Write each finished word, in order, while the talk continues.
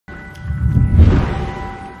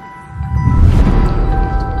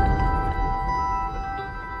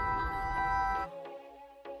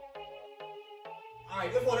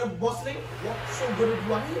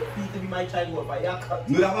want you to be my child over here.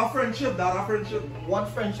 No, that a friendship, that a friendship. What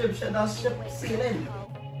friendship should that ship sailing?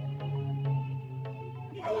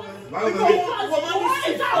 Why would Woman you? is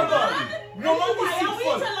sinful. Woman is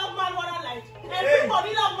sinful. Love man what I like.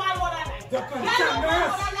 Everybody love man what I like. Girl love man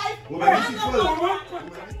what I like. Woman is sinful.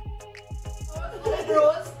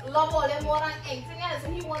 Bros love all them more than anything else,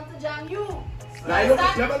 and he wants to jam you. No,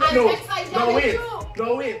 wait. You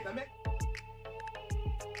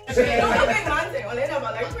know what big man say? All they never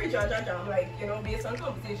like pre-judge and jam, like, you know, based on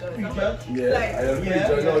competition. Pre-judge? Yeah, Like, I am yeah.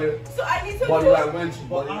 pre-judge. So I need to Body know. language.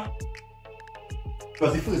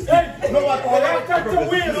 Because the first Hey, no what? I got to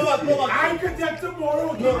win. No what? No what? I can take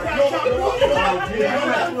tomorrow. No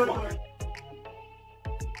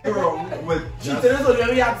wrong with Cheating is only when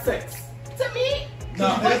we have sex. To me,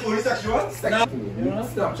 cheating is only sexual.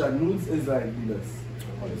 Snapchat nudes is like the best.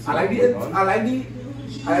 I like the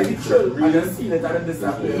chill. I just see it and then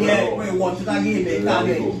disappear. Yeah, wait, watch it again. They can't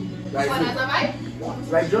get it. Like, what as a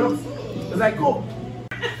vibe? like drugs. It's like coke.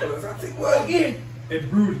 Again. It's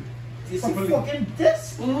rude. This is fucking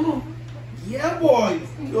this. Mm. Yeah, boy.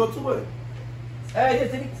 Yo, too much. Hey,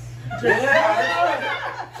 this is.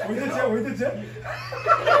 Wait the jet.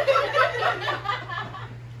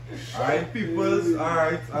 Alright, peoples.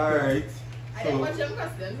 Alright. I didn't watch them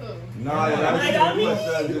question too. Nah, you're not I don't asking need-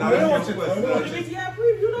 questions. You're I not don't asking watch it. questions. Yeah,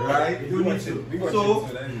 preview though. Right? You need to. So,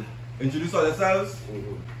 introduce yourselves.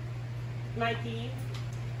 Mikey.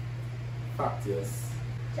 Fact, yes.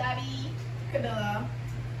 Chabby, Cadilla.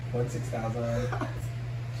 16,000.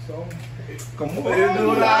 So. Come on. You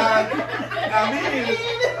know that. I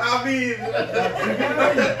mean.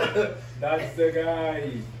 That's the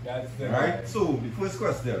guy. Right? So, the first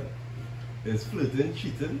question is flirting,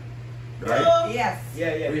 cheating. Right? Yes.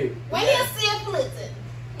 Yeah. Wait. When you say flirting,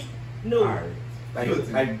 No.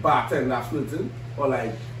 Alright. Like bartender flirting? Or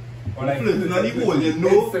like Flirting on the whole, you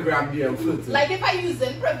know? Instagram DM flirting? like if I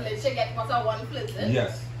using privilege, you get cut out one flirting.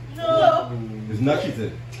 Yes. No. It's not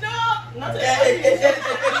cheating. No. Not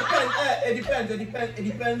It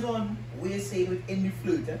depends on where you say it in the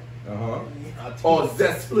flute. Or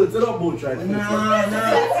zest flirting or both right? Nah.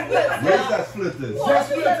 Where's that flirting?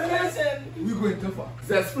 We going too far.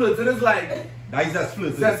 Zest flirting is like That is that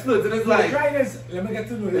flirting. zest flirting is like Try this. Let me get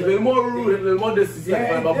to know it's a you. little more rude, a little more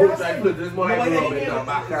disrespectful, Yeah, but both right flirting is more like rubbing the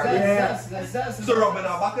back hand. So, rubbing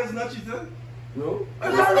our back is not cheating? No?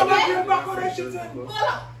 I'm not rubbing back on that shit. Hold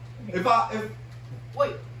on. If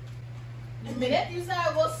Wait. The minute you say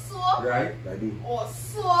I was so Right? I do. or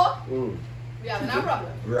so, we have no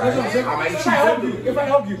problem. right. I might If I help you, cheat. if I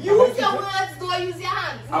help you. Use your words, don't use your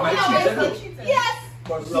hands. Am I Use your cheating? words. Yes.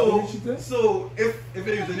 So if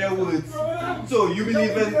you're using your words, so you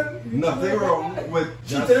believe in nothing wrong with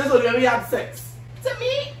Cheating just is only when we have sex. To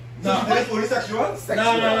me, cheating is only sexual? it's a real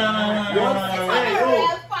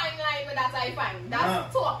fine line with that I find.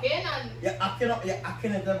 That's talking and I cannot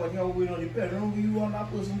tell when you're going on the pen. Who you want that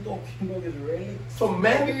person talking about is really. For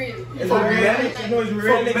men, real.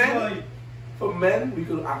 for men, we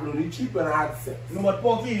could only cheat when I had sex. No, but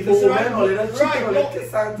Porky, For women, only that cheat when they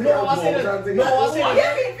kiss and take No, and I say bump that. and take No, and I bump. say What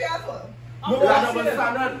that. you mean fearful? No, That's I double say that.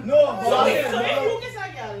 standard. No, So but I say if that. you kiss a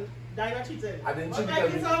girl, die not cheating. I didn't But cheat like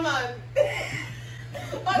because it's a man. No,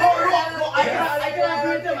 I can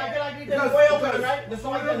agree with him. Because- Wait, okay, right? That's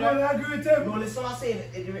what I'm saying, right? I agree with him. No, listen, I'm saying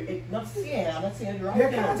it. Not saying. I'm not saying it right. You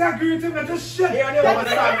can't agree with him. That's just shit. Yeah, Double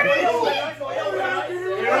standard.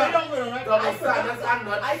 Double standards are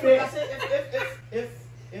not I fair. say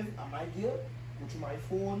if my girl go to my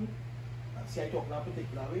phone and see I talk in a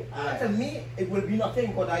particular way, to me it will be nothing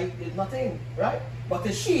because it's nothing, right? But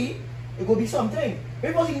to she, it will be something.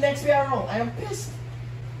 Because the next way around, I am pissed.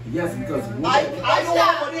 Yes, because I don't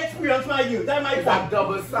want to experience my girl. That's my it's a fault.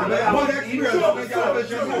 double standard. What experience? it's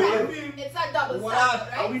a double What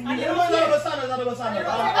standard, are we? right? You know what double standard? Double standard. I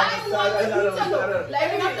want you to know. Like I'm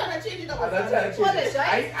if not you trying to change it up. I'm not trying to Hold change it, it.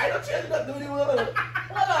 right? I don't change that to the world.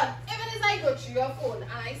 Hold on. Even if I go through your phone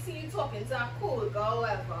and I see you talking to a cool girl,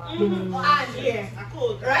 whatever, and Yeah, I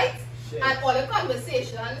could. right? Shit. And all the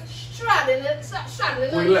conversation straddling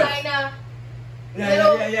We on left. kind of,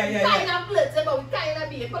 Yeah. kind of political, but we kind of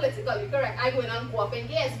being politically correct. I go in and go up in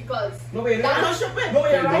gears because No, wait, that's no, shipping. no,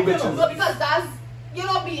 you're No right. bitches. no, because that's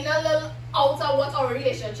being a little out of what our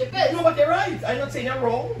relationship is. No, but you're right. I'm not saying you're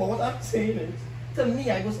wrong, but what I'm saying is, to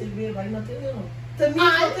me, I go say, babe, I'm nothing, you know. To me, it's And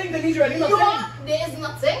nothing. To me, it's really You nothing. know, there is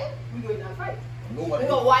nothing. We go in and fight.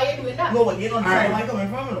 Because why you doing that? No, but you don't understand where I'm coming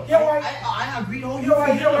from. No. Yeah, why? I agree how You you know why?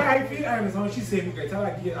 You know feel. why I feel? I understand what she's saying. Okay, tell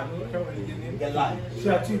her again. I know. I can't really get name. You lie. She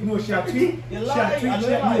a tweet. No, she a tweet. You She lie. a tweet. I know She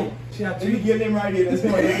you a lie. no. She a You tweet. get them right there. That's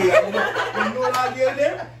what you know that girl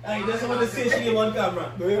there? And you just want to say she ain't on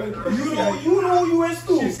camera. You know you is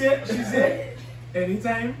too. She said,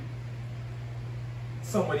 anytime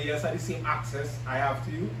somebody else had the same access I have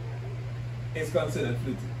to you, it's considered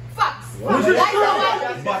flirting. Facts. Which is That's true.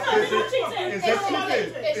 why- But is it cheating? It's Is cheating. it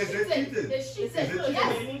cheating? It's cheating. Is it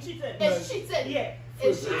Yes. It's cheating. Yeah.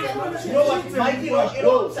 It's cheating. You know what, Mikey, you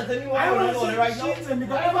know, upsetting me I when want I'm to right say now. cheating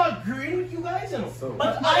because I am agreeing with you guys, you know. So,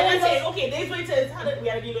 But I say, okay, this way it is. How did we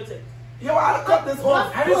gotta deal with it? yo, I'll cut this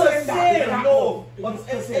off. I didn't say that. No, but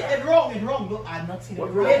It's it's wrong, it's wrong. Look, I'm not saying it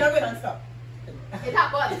What wrong. They're not gonna stop. It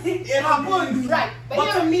happens. It happens. Right.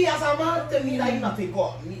 But to me, as a man, to me, like nothing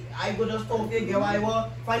caught me. I go just talk to a girl, I will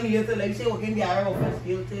find me later, like say, okay, in the area of a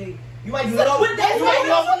skill thing. You might do it up. That's You why might I'm do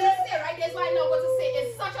not going it to say, right? That's why I'm not going to say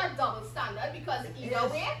it's such a double standard because either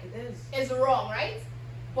way It is. is wrong, right?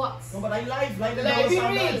 But No, but I live the Let double me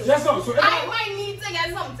standards. read. Yes, so I might need to get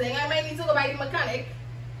something. I might need to go by the mechanic.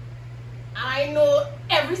 And I know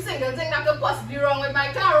every single thing that could possibly be wrong with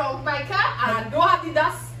my car, and I don't have the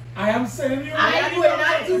dust. I am saying you. I will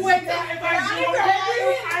not do it.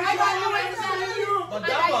 But I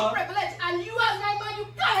that got part- privilege, and you as my man, you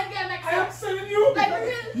can't get mixed I am up. saying you. Like,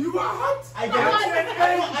 really? You are hot. I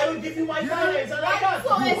will give you my time. It's like Right? that.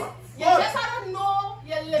 So it's, you What? just have to know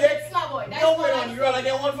your limits, slab boy. That's No, what wait I'm on. You saying. rather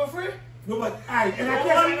get one for free? No, but I. And I One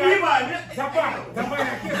can't free, say man. Zappa, in I can't That's what I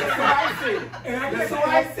say. And I That's guess what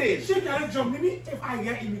I say. she can't jump me if I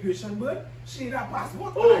get immigration, but she need a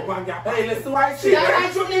passport. Oh, I go and get hey, passport. listen what I say. Yeah, right?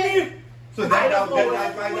 Can't jump me. So that's why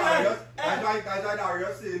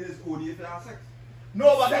Darius saying is only if they have sex.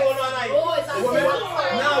 No, but no. Oh, it's a Women, simple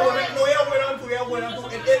sign. no, women, no, you're going on to.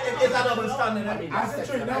 It's a double standard. I mean, As a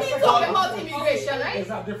train, that's He's talking about immigration, right? It's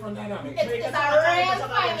a different dynamic. It's a real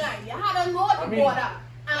fine line. You had to know the border.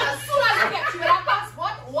 And as soon as you get you that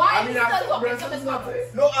passport, why I mean, you still I'm talking to breast the is not government?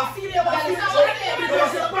 it. no, I feel it. Well, it's not what it is.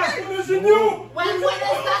 Because the passport is renewed. When it's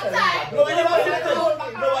that time, No, but you ever feel you this? roll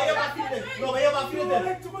back No, but you ever around. feel this? No, but you ever feel You this?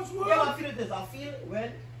 like too much You work. ever feel this? I feel when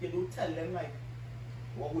you do tell them like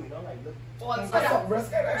what we don't like. Look, What's I that? suck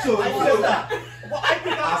breast. So, I feel that. But I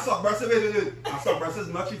think I I suck breasts. Wait. I suck breasts is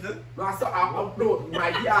not cheating, No, I suck. No,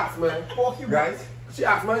 Mikey asked me. fuck you, right? She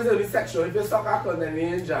asked me, is it sexual? If you suck a cunt, then you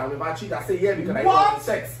ain't jam. If I cheat, I say yeah because I What? want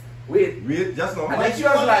sex. Wait. Wait, just now. And then she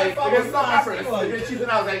was like, What if the you fuck suck a was breast, that? if you cheat,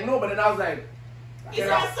 and I was like, no, but then I was like, It's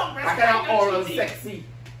not some breast, I cannot I'm not oral cheating. sexy.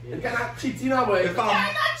 You cannot cheat, you know, but If I'm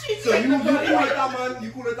I'm, not cheating. so you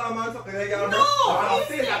cool with that man, sucking a girl. No. I'm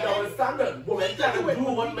saying that double standard. Women can't do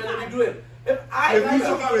what men are doing. If I If you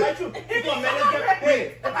suck a breast, hey,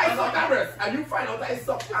 if I suck a breast and you find out I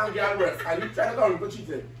suck and girl breast and you try to call me for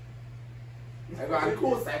cheating, I go and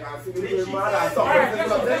coast, I can see me doing man, I suck breast is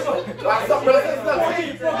nothing. I suck breast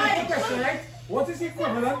is nothing. What is the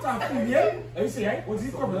equivalent of female? Let me see, right? What is the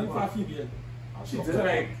equivalent for a female? She So, did.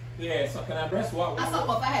 like, yeah, sucking her breast, what? I suck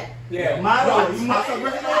off ahead. Yeah. Man, No, you I suck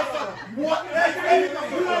breast. what? Hey, you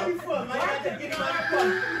not be fun. Man, I can give man fun.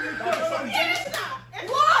 It's not. It's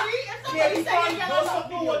worry. If Yeah, somebody you say you can't cannot go suck suck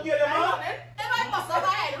me, me what you're the man. if I bust off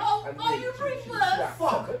ahead, how you prefer?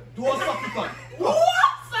 Fuck. Do a suck you cunt. What?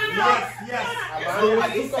 Yes.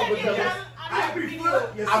 I prefer.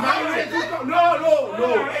 Yes. Am I right? No.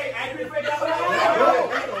 Hey, I prefer that one.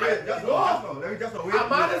 Let me just A wait.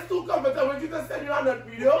 man is too comfortable with you to send you on that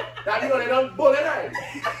video that you know they don't bully right. And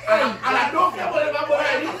I don't care about if I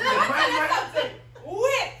bully right.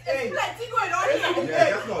 Wait, Hey. there's plenty going on here. Yeah,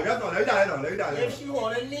 just no. Let me die. If she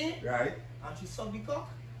wanted me Right? and she suck the cock,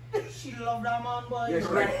 she love that man, boy. Yes,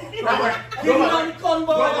 right. Give me on the con,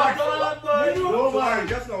 boy. Go back. Don't boy. Don't worry,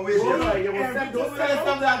 just no wait. Don't worry, you will send those fellas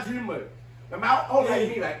from that dream, man. No matter how like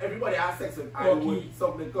me, like everybody has sex with I would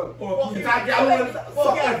something good. If I get one,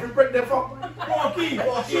 suck every break they fuck. Porky,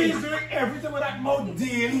 she's doing everything with that mouth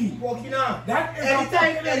daily. Walking on. That is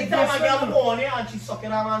Anytime I get on here and she's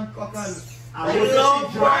sucking her man cock and I You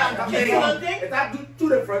love know, her and kissing and thing. if I do two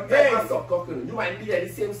different types of suck cooking, you might be the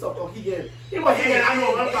same suck cock again. You must get I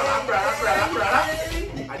know,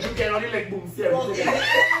 and you get only like boom, see everything.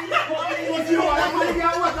 If you want to money, I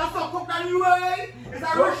want to suck cock than you, eh? Is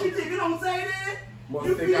that what she taking outside there? Must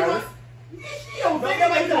take a risk. She outside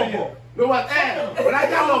my time. No what? When I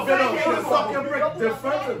get love, you know, the suck you break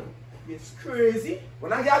different. It's crazy.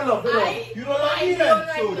 When I get love, you know. You don't love me then?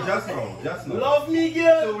 So just now. Love me,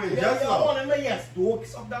 girl. So wait, Yeah, just I now. want to yes. Don't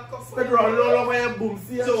suck that cock. Spend around all over and boom,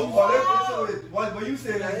 see So what you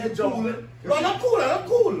saying Yeah, is you jump. cool? No, I'm not cool. I'm not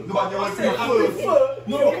cool. No, but you want to I prefer. prefer.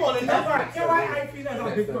 No, You want to that's never. why I feel that's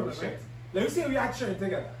a big problem, right? Let me say we are sharing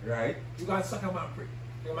together. Right. You gotta suck a man prick.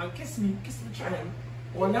 The man kiss me trying.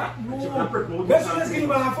 Or not? You can prick more Let's than just that. give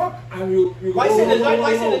him a fuck and you Why go. say this?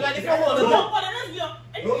 Why say this? If you want to No, know. but it is you.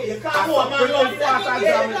 No, you can't I go a suck man prick love is you. part of You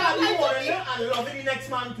jamming. can't be wanting it and loving the next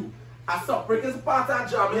man too. A suck prick is part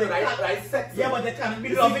of jamming, right? Sex. Yeah, but they can't be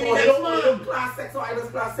You see, loving the for next you man. class sex or I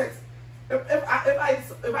just class sex.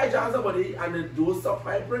 If I jam somebody and they do suck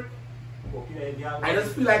my prick, I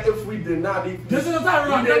just feel like if we did not be This is not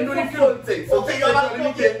wrong. we didn't do the full thing. So Okay, if you have you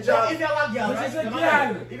can jam. if you have a girl, This right? is a If girl. you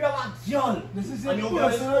have a girl, This is and a your girl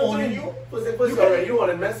is personal owning thing. you, First already you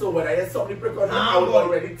want to mess over that you suck the prick on her, Nah, I would boy.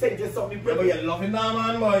 already think you suck the yeah, prick. but you're loving that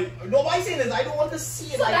man, boy. No, why saying this? I don't want to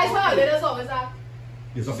see it. So that's why ladies always ask.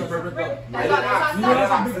 You suck the prick. I didn't ask. You You didn't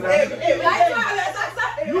ask ask. me. Hey, that. hey, That's why let's ask that.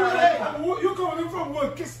 You coming from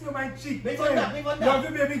work, kiss me on my cheek. Make one that, make one that. Love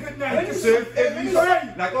you, baby, good night. So if we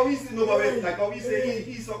Alright. like how we say no, but like how we say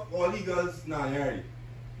he suck all the girls. Nah, you heard it.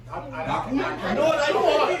 That cool. No, I don't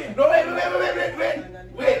want it. No, wait. That's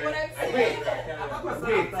what I'm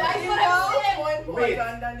saying. More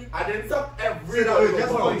important than the I didn't suck every Say that way, girl.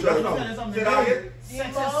 just now, just now. Say that again.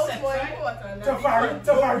 Sex most is sex, more right? important than Tafari,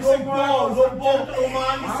 Don't Tafari, bow, don't bow to no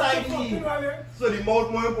man beside me. So the mouth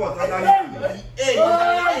more important than the Hey, You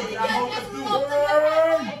can just love to the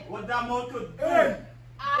what that mouth could do? Hey,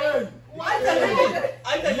 I want I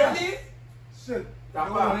tell you, shit.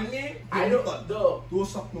 I don't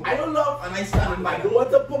suck no. I don't love And I stand by I don't want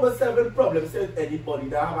to put myself in problems with anybody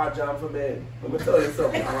that have a jam for men. Let me tell you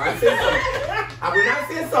something. I want to say something. I will not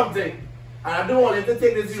say something. And I don't want you to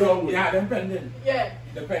take this the wrong way. Yeah, depending. Yeah.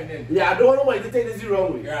 Depending. Yeah, I don't want you to take this the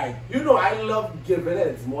wrong way. Right. You know I love giving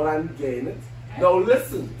it more than getting it. Now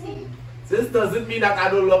listen. This doesn't mean that I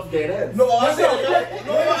don't love getting it. No, I say no.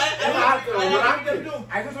 I agree with him.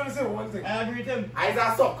 I just want to say one thing. I agree with him. I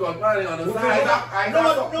just suck God, man. You understand? I No,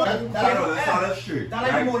 just no, suck no. God. that's straight. That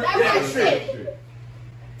like more. That's Yeah, what straight. I'm saying.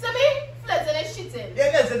 To me, flirting is shitting.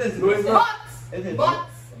 Yeah, it is. No, it's not. It is.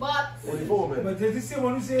 But Only 4 men. But there's this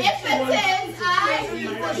one who says. if it is, I need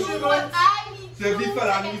to do what I need So if the to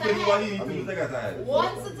fella do need to to do what get he need to do, take a time.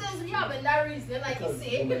 once it is we have that reason, like you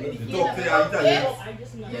say, Talk to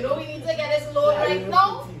you, you know we need to get this load right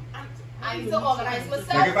now. I need to organize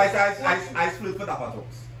myself. Like if I say I split for that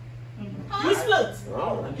talks. You split.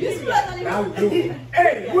 Oh. You split and Now, you look.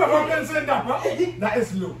 Hey, whoever can say that, huh? That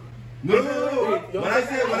is low. No. When I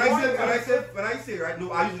say right, no,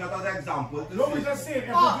 I use that as an example. To No, say- we just say it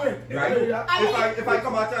Oh. every day. Right? If I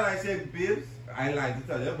come out and I say, babes, I ain't lying to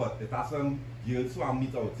tell you, but if I some girls who I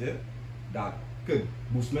meet out there that could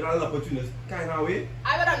boost me in an opportunist kind of way,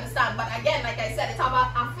 I would understand, but again, like I said, it's about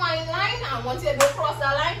a fine line, and once you go cross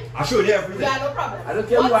that line, I show you we everything. have no problem. I don't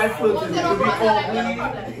care who I flirt Once with. you It don't could be cross that line, we have no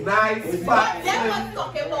ugly, problem. nice, But fat, then slim. what's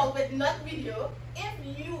talking about with nut video, if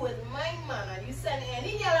you is my man and you send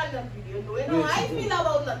any girl a nut video, do you know how I feel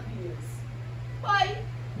about nut videos? Why?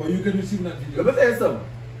 But you can receive that Let video. me tell you something.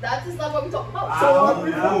 That is not what we talk about.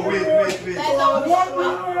 Oh, wait. That's not what we talk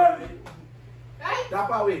about. One Right? That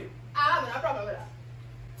part way. I have no problem with that.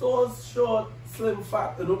 Tall, short, slim,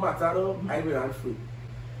 fat, it don't matter, no. I will and free. You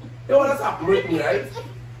know what's happened with me, right?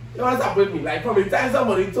 You know what's happened with me? Like, from the time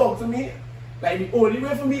somebody talk to me, like, the only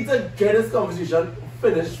way for me to get this conversation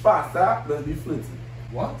finished faster than be flirting.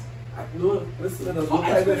 What? No, listen, there's no Oh,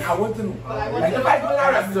 time. I want to know. But I want Like, to if I go in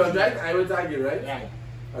a restaurant, right, I will tag you, right? Yeah.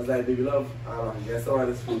 I was like, baby love, guess some of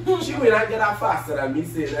this food. She will not get that faster than me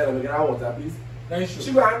saying, let me get that water, please. That is true.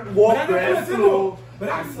 She will walk But I very don't slow But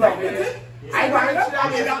and slow. I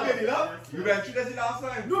want to love. You went through this last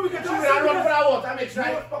time. No, because She will not run for that water, make sure I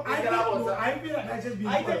fucking get that water. I feel like that just being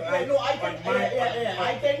I think, no, I think, I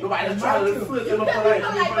think. No, but I just try to flirt You them up feel for like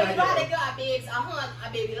life. when you had a girl, babes, a hunt, a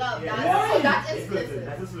baby love. Yeah. That's, so that is Flirting, listen.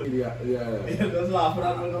 that is flirting. Yeah. Just laugh at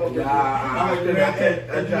that one. Yeah.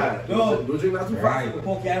 No. Don't drink that too Right. fast.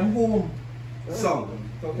 Okay, I'm home. So,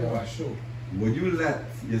 talking about show. would you let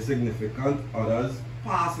your significant other's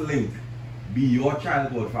past link be your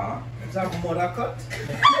childhood father? Is that mother cut?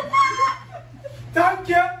 Thank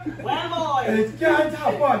you. Well, boy. It can't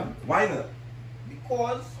happen. Why not?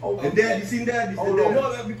 Because. And there, you seen that? How long?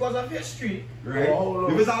 No, because of history. Right? Oh,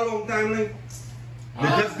 If it's a long time link,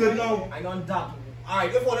 they're just good now. I know that.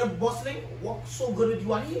 Alright, if all them bustling, work so good with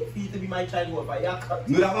you and he for you to be my childhood, but yeah, cut.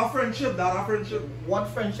 No, that's a friendship, that's a friendship. What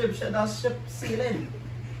friendship should that ship sailing?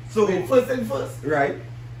 So, Wait, first thing first. right?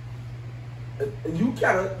 You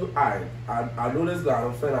cannot do, I know this guy,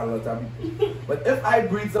 I'm friend a lot of people. But if I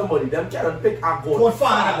breed somebody, them cannot pick a Godfather, I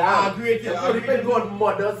godfather. agree with you, They I only agree pick with you.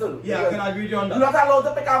 godmother, son. Yeah, I can agree with you on You're that. not allowed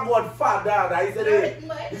to pick a godfather. I said the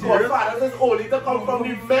godfather is only to come from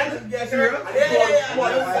the men. Yes, Serious? sir. Yeah.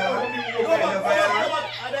 godmother No, is from the but women.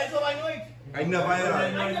 and that's how I know it. I never hear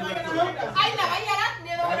that. I never hear that.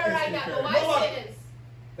 They don't want to write that. So why No, say this?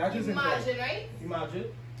 That is Imagine, right? Imagine.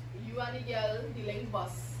 You and the girl dealing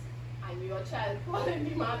bus, and your child calling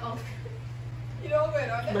the man uncle. You know what's going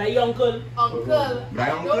on? My uncle. Uncle. My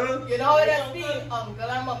uncle? You know what it means? Uncle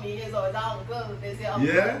and mommy is always uncle. They say uncle.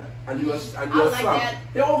 Yeah? And you were I was like slap. that.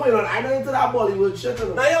 Hey, what's going on? I know into that Bollywood shit. You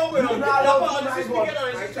know. Now you're going on. Nah, Now, nah, honestly nah,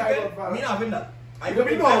 speaking, my child me not having that. I You could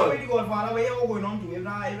be be normal. the godfather, where you going on to? If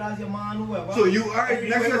that's your man, whoever. So you alright,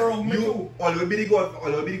 next Everywhere year, around me you too. always be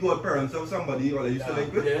the godparents of somebody or you still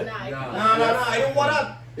like with? Yeah. Nah, I don't want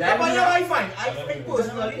that. Yeah, But yeah. I find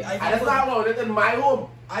personally, I I just not allowed it in my home.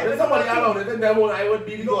 I If would somebody not- allowed it in their home, I would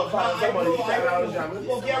be the No, godfather of somebody. I was jamming.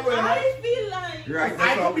 feel like Right, I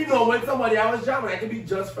that's could all. be known when somebody I was jamming. I could be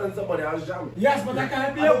just friends somebody I was jamming. Yes, but I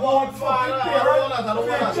can't be I a don't want godfather. I don't want that. I don't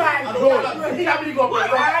want that. Child, I don't want that. No, he can't be the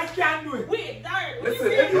godfather. I can't do it. wait, Darren. Listen,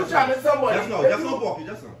 if you jamming somebody, Just no, if just you- no pocket,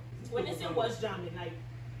 just no. When you say was jamming, like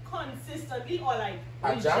consistently or like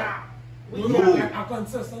A we jam? We No. jam. I'm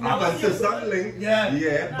consistent. A consistent link, Yeah.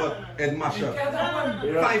 yeah, but it mash up.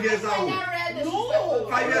 Yeah. 5 years I ago. never read this. No.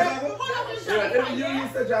 5 years ago? Yeah, if you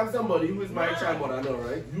used to jam somebody who is my child, but I know,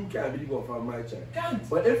 right? You can't be the godfather of my child. Can't.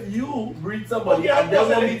 But if you breed somebody Okay, and they want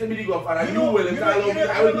possibly. me to be the godfather, you know, will and I love me,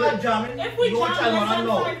 I will do it. jamming. If we you want jam child less than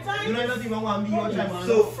know. 5 times- You know, not even want me your child man. So-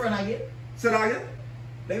 So friend again. Say that again?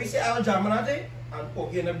 Let me say I was jamming at it and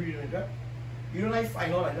okay in the breeding, right? You know, like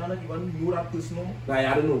find out I don't even know that person no more. Like,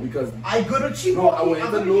 I don't know because I go to cheap. no, I went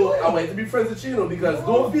to know, I went to be friends with Chino because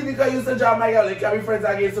don't feel because you used to jam my girl, like can be friends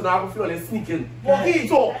again, so now I feel like sneaking. Okay.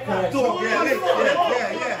 Talk. Talk, yeah,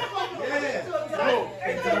 yeah. No.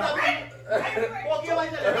 Okay,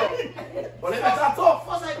 like that. But let me start talk.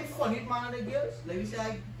 First, I be funny, man, and the girls. Let me say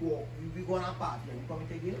I go, we go on a party and you come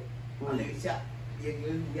with a girl. And let me say, yeah,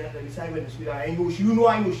 girl, yeah, let me say I went to school. I know she, you know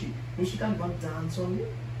I know she. No, she can't even dance on me.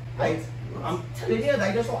 Right? I'm telling you,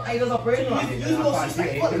 I just operate. You know,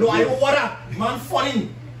 sister. No, I don't want that. Man, funny.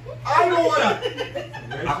 I don't want that.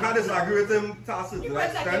 I can't disagree with him tacit to You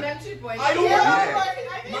that were taking extent. them 3 points. I don't want that.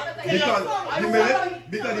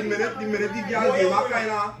 Because the minute the girl gave a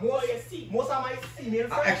kind of Most of my female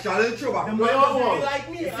friends, extra little trouble. the No, man you doesn't won't. really like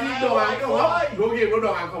me. You and see, I no, don't I like come why. up. Go game, no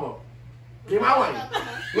dog, I come up. Game my wine.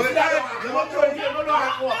 Well, No dog, I come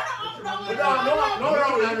up. No,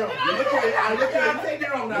 wrong. I can't take the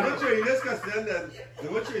wrong let me now. show you this question then.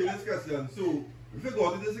 Let me show you this question. So, if you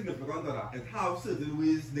go to the significant other, it have certain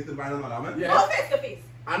ways they can find another man. Yeah. Face to face.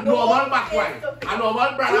 A normal back wine. A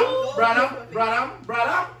normal brother.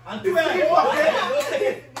 And It's two men, three don't bucks. take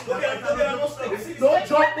it. Don't get no stick. Don't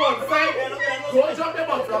jump one side. Don't jump the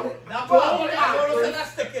bottom. That Don't part, hold don't it. that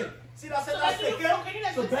sticking. See that So that sticking?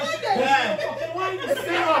 So that's Yeah.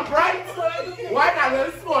 Stay upright. Why not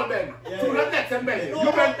little small men? Do not let them bend. You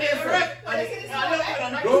can pay for it.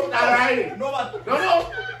 Don't ride. No, but No.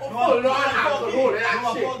 Hold on. Hold that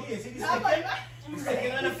shit. no, see this sticking? He's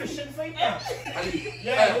sticking in a fishing fight now. Ali,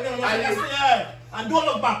 Yeah, look at him, yeah. And don't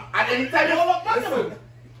look back. and anytime you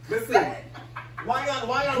listen. Why on?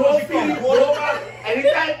 Don't feel it.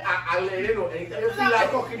 Anytime I'll let you know. Anytime you feel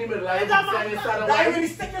like talking in the middle, like That really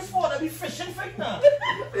stick his for that be fishing fight now.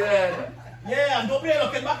 yeah. Yeah, and don't be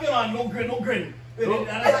looking back, you know, and no grin.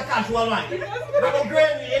 That's a casual line. No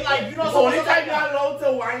grin, it like, you know, The only time you're allowed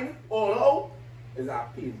to whine all out is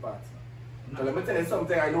at pain party. So let me tell you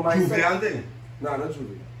something. I know Juve myself. and thing. No, not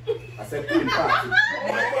Juve. I said pain party.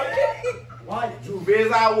 Why?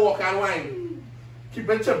 Juve's are walk and whine. Keep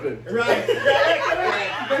it chipping. Right.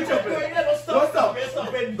 Keep it chipping. Don't stop.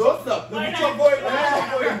 Don't stop. Let me chop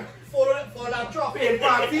going. For that drop. Pain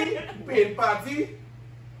party.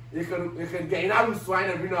 You can get in a loose wine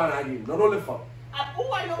every now and again. No lift up.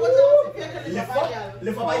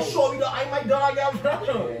 Lift up, I show you that I might dog again.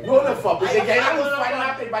 No lift up. You can get in a loose wine and I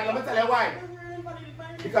think, but let me tell you why.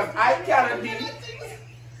 Because I can't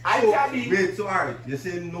be. Wait, so alright, you're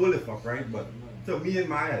saying no lift up, right? But to me in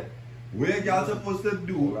my head, what a girl supposed to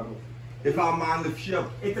do if a man lifts you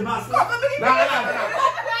up? it's a master. No.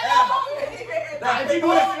 If you do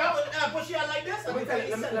lift you up, Push you out like this. Let me tell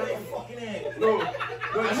you, let me- Fucking head. no. Let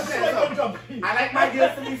me tell you something. I like my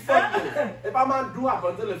girls to be fun. If a man do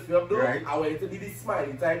happen to lift you up, though, Right. I want it to be the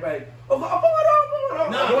smiley type, like, oh, no,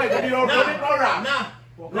 wait, no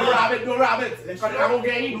rabbit. No rabbit. Because I won't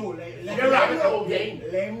get in. You rabbit, I won't get in.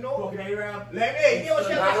 Let him know. Talking to Arab. Let me. You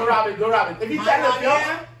No rabbit. If he can't lift you up,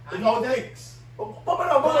 if all the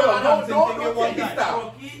don't take this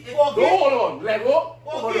stuff. Don't hold on. Let go.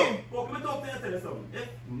 Hold on. But me talk to you, tell you something. If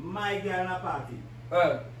my girl in a party,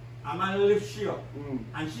 Uh, a man lift she up, mm.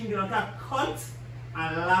 and she gonna take cunt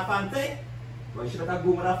and laugh and take, but she gotta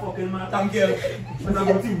go with that fucking man. Thank you. She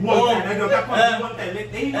gotta go to one time. I gotta come one time.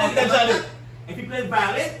 They know Exactly. If you play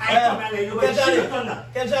violent, I come and let you go shit on that.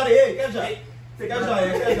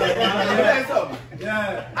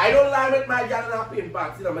 Yeah. I don't lie with my girl in a paint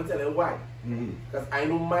party, I'm gonna tell you why. Because I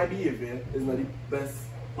know my behavior is not the best.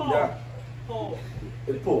 Yeah.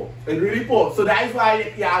 It's poor. It's really poor. So that is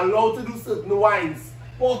why you're allowed to do certain wines.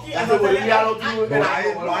 That's what you're allowed to do.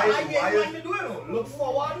 Why look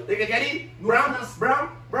forward. They can get it. Bram.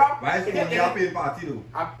 Why is it a paint party though?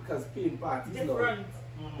 Because paint parties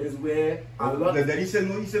is where a lot. Then he said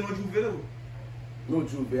no juvenile. No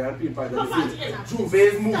Juve and paint parties. Juve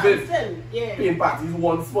is moving. Paint parties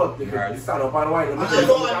one spot. They can stand up and wine. And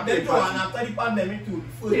after the pandemic too.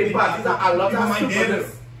 Paint parties are a lot of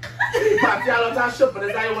stupidness. Party a lot of shit, but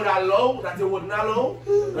that you would allow, that you wouldn't allow,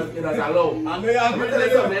 that you don't allow. I know you're tell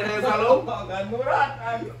you something, that is allow. I know that.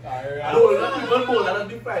 I know that people know that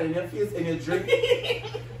be pride in your face and your drink.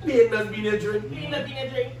 Pain does be in your drink.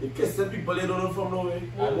 You kiss some people you don't know from nowhere.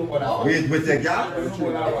 Wait, with your girl? With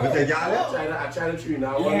your girl? I try to treat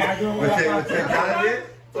now. With your girl?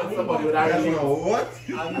 Touch somebody with that relate. What?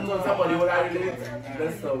 Touch somebody with that relate.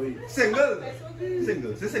 That's the way.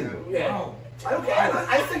 Single? Say single. Yeah. I don't care.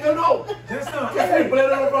 I single no. Just now. Kiss people you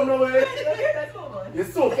don't know from nowhere. You're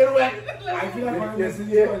soaking wet. I feel like one of the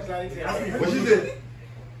punchline. What she said?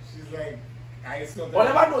 She's like, I still All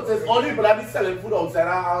I notice, all the people that be selling food outside and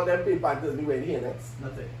all them paint parties be wearing hairnets.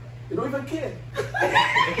 Nothing. You don't even care.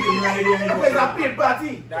 It's a paint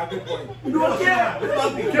party. That's a good point. You don't care.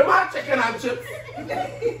 Give my chicken and chips.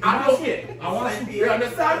 I don't care. I want to You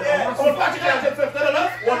understand? All my chicken and chips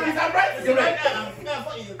 $50. One piece of bread. You're right.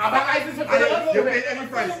 I buy ice is $50. You pay any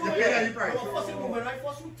price. You pay any price. When I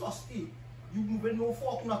first you thirsty, you moving no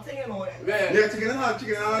fork, nothing, you know. Yeah, chicken and half,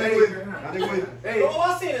 chicken and half. I think we. Hey, What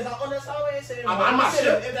I'm saying is, I understand what you're saying. I'm my shit.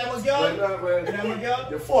 If that was girl,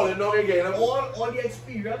 you're falling down again. all the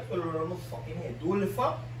experience will run my fucking head. Do lift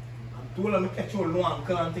up. Do let me catch your no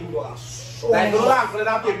uncle and think you are so. Like, no laugh for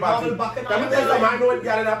that paint party. Back in Let me tell you something, I know what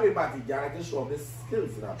girl in that paint party. Girl, I can show off the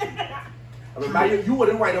skills in that paint party. I mean, by you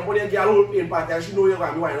wouldn't wind up on your girl who paint party and she know you're going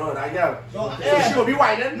to be winding on that girl. No, So she will be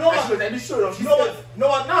winding. No, and she will be showing off.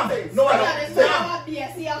 No, nothing. No, All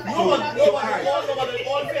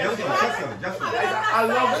I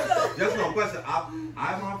love it. Just one question. I'm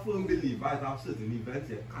a firm believer that I'm certain events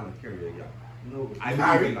you can't carry a girl. No, I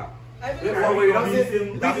believe in that. Wait, don't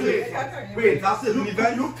say. That's it. Wait, That's it.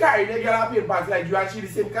 Event. you carry the girl at paint party like you actually the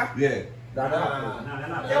same car? Yeah. That's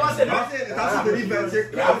That's it. That's the event you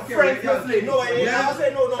Yeah, can't carry a friends girl. just like, no, Yeah. I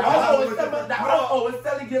say no. I always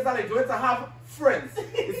tell the girls that like, you want to have friends.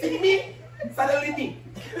 You see me? Suddenly me.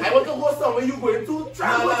 I want to go somewhere you going to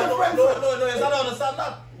try to go to friends. No, you don't understand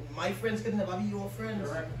that. My friends can never be your friends.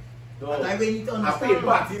 No. And I really need to A understand. paint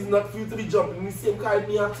party is not for you to be jumping in the same car with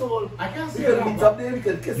me at all. I can't We see can meet up there, we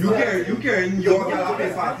can kiss. You carrying your girl at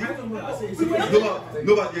a party?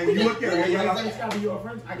 No, but you were carrying your girl at It's gotta be your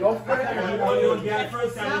friends. I Your got friend. All your girl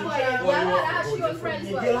first time.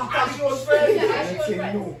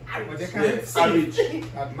 But they can't Savage.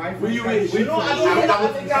 at my Will you friends. wait? No, I don't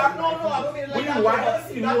mean that. No, I don't mean Will like you that. want I to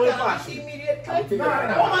see see no that fashion? immediate I'm thinking cut.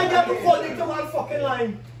 about Oh my God, you call it to one fucking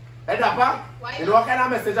line. Hey, Dappa, you know what kind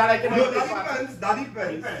of message I like in No, the that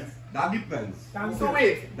depends. That depends. So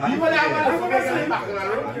wait, That people that depends. want to get back in the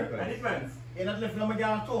room, That depends. You're not lifting them again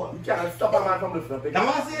at all. you can't stop a man from lifting up. That's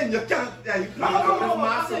what I'm saying. You can't. Yeah, you No,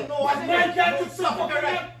 can't. I can't stop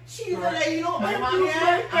her. She's a lady, you know, my man,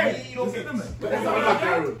 yeah. And you don't fit them. But that's not back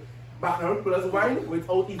in the room. Back in the room, plus wine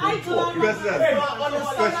without even talk. Question. I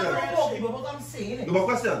understand that, but what I'm saying No, but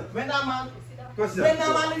question. when that man Question.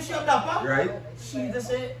 is shut up, Right. she just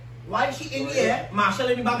say, why she in the air, Marshall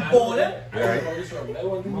in the back balling? Right.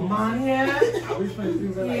 Man, yeah. I wish my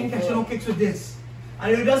things You ain't catching no kicks with this.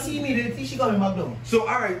 And you just see immediately she coming back down. So,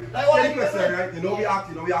 alright. Like what Same I question, said. right? We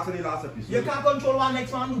asked in the last episode. You can't control what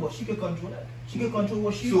next man do, but she can control it. She can control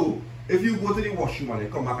what she So, do. if you go to the washroom and you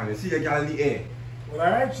come back and you see a girl in the air, Well,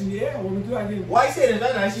 I actually, yeah, what we do again. Why say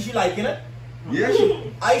that? I see she liking it. yeah,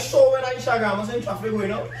 she. I saw when I Instagram was in traffic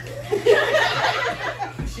going up.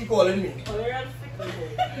 She calling me.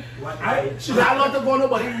 She's not allowed to go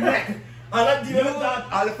nobody neck. I'm not dealing with that.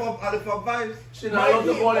 Alpha vibes. She's not allowed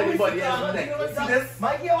to go anybody else's neck. See this?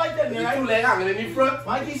 Mikey, why tell me, You two right? leg hanging in the front.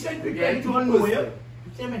 Mikey said You get people too know personal. you.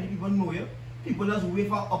 You say many people know you. People just wait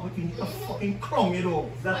for opportunity to fucking clown you though.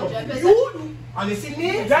 That's what 100%. you do. And you see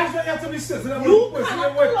me? That's why you have to be sensitive. You Person,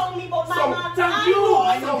 cannot what? clone me, but my Some, man. thank you.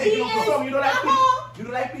 I know. Some, you don't like PD. You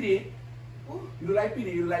don't like PD. You don't like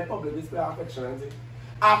PD. You don't like public display of affection and thing.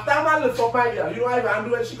 After I lift up my girl, you know what I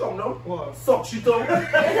do when she come now? What? Suck she tongue.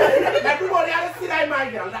 Everybody has to see that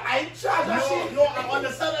my girl. I ain't charge that shit. No, I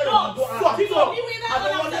understand that. No, I suck it up.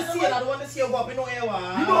 don't want to see it. I don't want to see her go up in no air.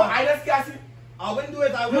 You know, I just can't see. I wouldn't do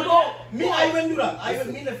it. I You wouldn't. know. Me, I wouldn't do that. I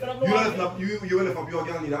wouldn't lift it up. You will lift up, you will lift up your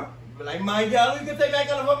girl, neither. Like my girl, you can take my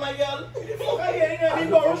girl from my girl. Fuck, I hear I'm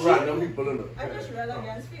you. from random people, you know. I just realized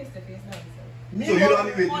against face to face now. Me, So you know the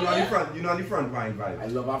go- wait, you know the front, you know the front line I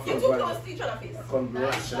vibe. love our You're front too one. close to each other face. I can't do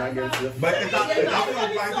action against you. But if that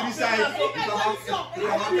front line to the side, I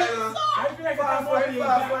feel like Fast, that's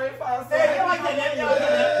fast, fast. Hey, you like that?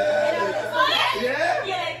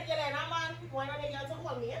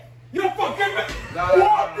 You fucking man. Nah,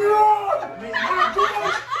 What, bro? nah,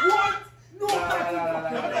 What? No,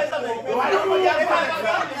 Why don't we get back?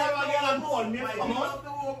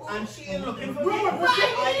 And she ain't looking for Bro, me. what you-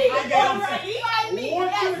 I get him.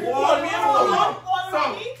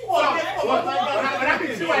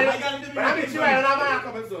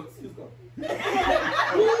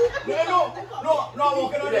 No,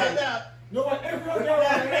 walking on that. No, but if your girl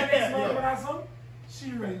wants to get smart with her son,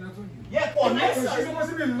 she ready not to you. Yeah, on So she's supposed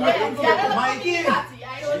to be looking for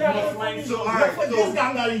So alright, so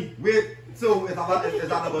wait, so is that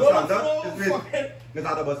double standard? Is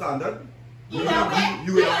that double standard? You will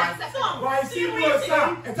Why see what's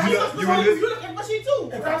up? If that's you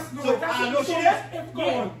will if that's no, if that's if go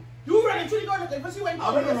on. You ready to go looking for she went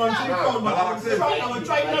I wouldn't run to the phone, but I would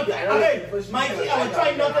try not to. Okay, Mikey, I would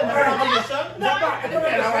try not to have a conversation.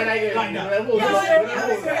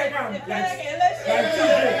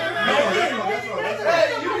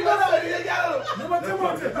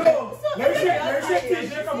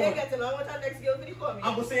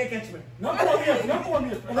 I'm gonna say catch me. Not for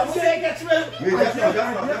me. I'm gonna say catch me. Wait,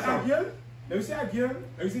 that's not. Let me say again.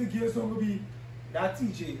 Let me say the gear song will be that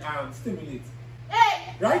TJ stimulate.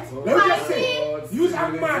 Hey! Right? Let me just say, use a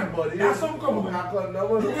man. That's some common.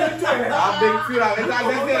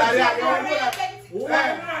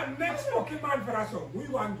 Next fucking man for that song. We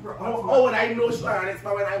want bro. Oh, when I know Sharon, it's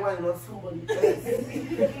when I want to know somebody else.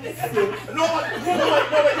 No, you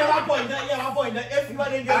have a point. You have a point. If you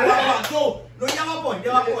are in the no, you have a point.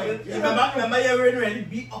 You have a point. Remember, you're ready to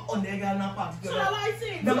be up on the girl and party. So now I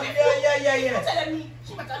say, Yeah. you're telling me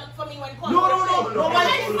she better look for me when calling. No, If I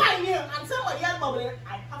find you and somebody else bubbling,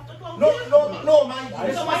 I have to come here. No, man.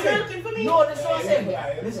 This is what I'm You're saying. looking for me? No, this is what I'm saying.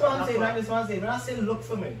 This is what I'm saying. When I say look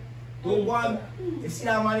for me, don't go on. You see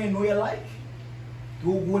that man you know you like,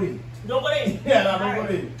 don't go in. Don't go in. Yeah, don't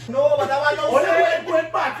go in. No, but I want no say. Only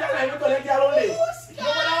when back, I want to let you alone. No, but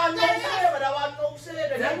I want no say. But I want no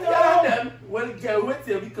say. Them tell them will get with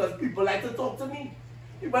you because people like to talk to me.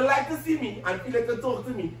 People like to see me and feel like to talk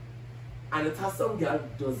to me. And it has some girl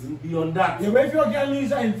doesn't be on that. Yeah, but if your girl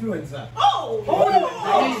needs an influencer. Oh!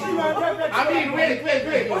 I mean, wait.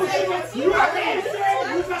 You are saying,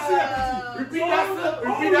 Repeat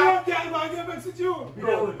that.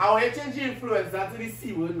 Bro, I want to change the influencer to the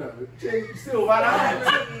C word now. Change silver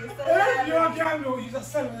that. Your girl know he's a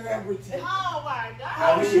celebrity. Oh my God.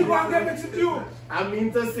 How she want to give it to you? I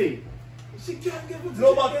mean to say. She can't give it to No,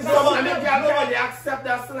 you. but And the girl nobody accept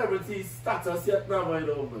that celebrity status yet now, by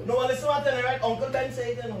the way. no, but listen what I tell you, right? Uncle Ben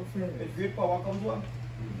said it, if great power comes one.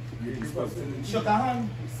 Shook a hand.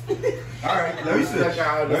 Alright, let me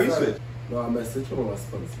switch. No, a message from our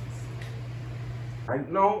sponsors. Right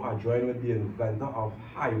now, I join with the inventor of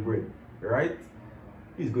Hybrid, right?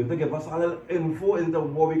 He's going to give us a little info into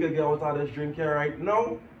what we can get out of this drink here right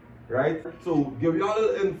now, right? So, give you a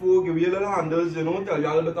little info, give you a little handles, you know, tell you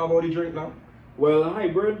a little bit about the drink now. Well,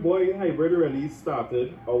 Hybrid really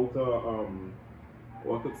started out of,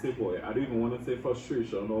 what could say, boy, I don't even want to say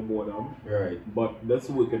frustration or boredom. Right. But this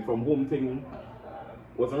working from home thing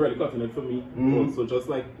wasn't really cutting it for me. So just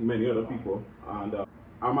like many other people, and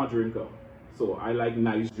I'm a drinker, so I like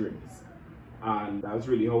nice drinks, and that's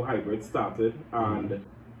really how Hybrid started. And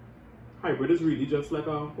Hybrid is really just like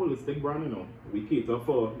a holistic brand, you know. We cater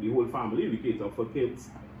for the whole family, we cater for kids.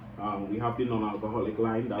 We have the non-alcoholic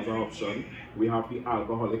line, that's an option. We have the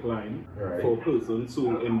alcoholic line for persons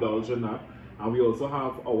who indulge in that. And we also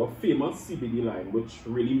have our famous CBD line, which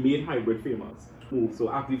really made Hybrid famous.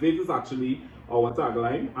 So Activate is actually our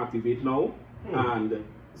tagline, Activate Now. And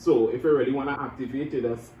so if you really want to activate it,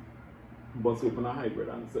 just bust open a Hybrid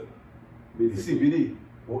and say, basically. CBD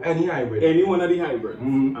or any hybrid? Any one of the hybrids.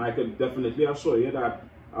 And I can definitely assure you that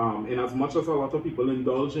in as much as a lot of people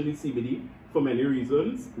indulge in the CBD for many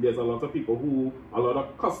reasons, there's a lot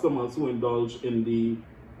of customers who indulge in the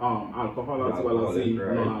alcohol as well as the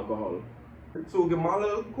non-alcohol. So give me a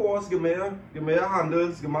little course, give me your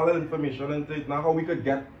handles, give me a little information into it now how we could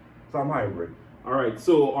get some hybrid. Alright,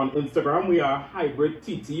 so on Instagram we are hybrid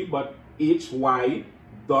TT, but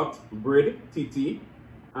hy.bridtt,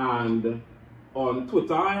 and on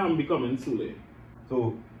Twitter I am becoming Sule.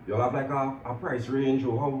 So you'll have like a price range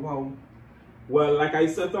or how Well, like I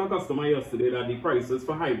said to our customer yesterday, that the prices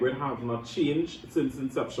for hybrid have not changed since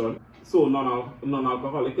inception. So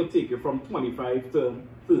non-alcoholic could take you from 25 to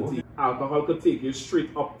 30. Alcohol could take you straight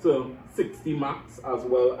up to 60 max, as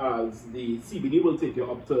well as the CBD will take you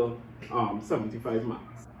up to 75 max.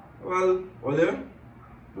 Well, William,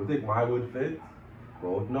 don't take my word for it.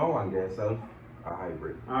 Go out now and get yourself a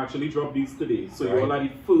hybrid. I actually dropped these today, so Right. you're all are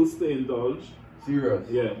the first to indulge. Serious?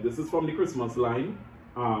 Yeah, this is from the Christmas line.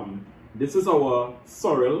 This is our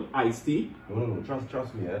Sorrel iced tea. No,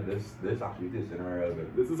 trust me, this actually tastes real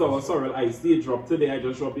good. This is our Sorrel iced tea. It dropped today. I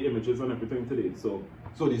just dropped the images and everything today. So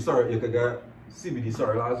the sorrel, you could get CBD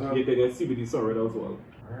sorrel as well? you can get CBD Sorrel as well.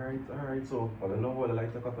 Alright, so I don't know what I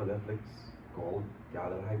like to cut on Netflix called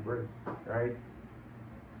Gallon Hybrid, right?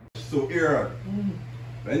 So Aaron,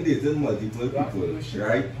 when dating multiple people,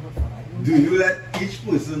 right? Do you let each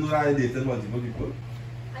person know that you're dating multiple people?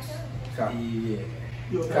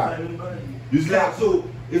 You like, so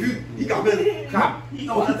if you come in, Cap. He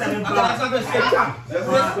know what to tell him.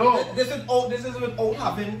 This is without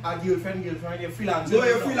having a girlfriend, you're freelancing. No,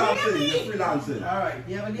 you're freelancing. Alright,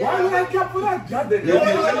 yeah, but Why would I cap for that? God, You're dating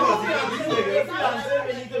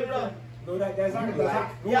freelancing. no, that's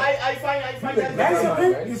not. Yeah, I find that. That's the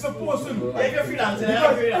thing. You're supposed to. Yeah, if you're freelancing,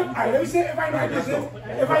 Because you're freelancing. let me say,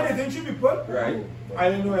 if I did two people, right? I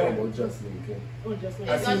don't know anything. About just linking. I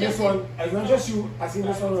seen this one, it's not just you, I seen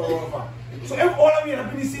this one all over. So if all of you are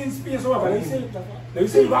in the same space, whatever, let me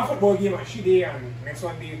say you have a football game and she there and next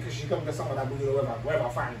one day because she come to some other boogie or whatever,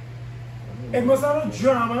 fine. It must have no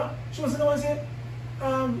drama. She must have say,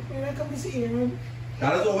 when I come to see Aaron.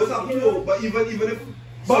 That has always happened to you, but even if...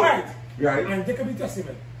 But right. Right. And they can be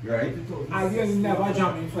testament. Right. I will never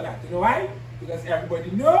jump in for that. You know why? Because everybody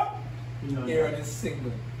know Aaron is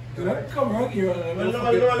single. Do not come around here and No,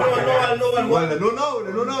 Well,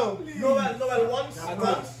 once it's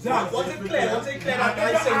clear that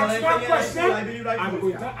I'm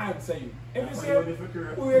going to answer you. If you say,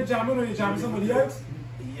 oh, you're jamming or you're jamming somebody else,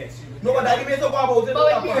 yes, you no, but that debate talk about it.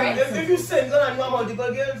 But wait, right? If you single and you have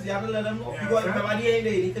multiple girls, you have to let them know. Because remember, at the end,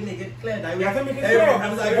 they need to make it clear. That You have to make it every clear.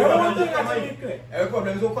 problem Everyone has to make it clear. every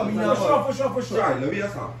problem is going to come in now. For sure. Right, let me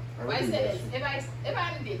ask her. Why say this? If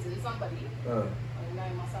I'm dating somebody, I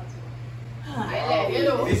must have to. I let you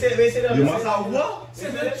know. They say that. You must have what?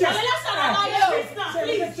 Let's not lie in peace now,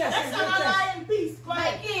 please. Let's not lie in peace.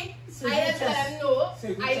 Mikey, I have to let them know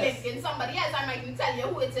I live in somebody else. I might tell you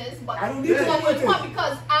who it is, but I don't this need to one know who will it is. come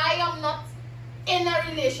because I am not in a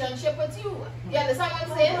relationship with you. You understand what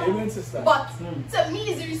I'm saying? Amen, sister. But to me,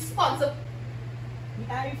 it's responsible.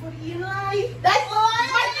 I put in lie. That's why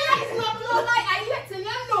it's not no lie. I letting you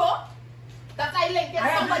know that I link in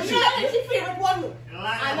somebody You know what's your favorite one?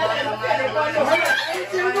 I'm not in the favorite one.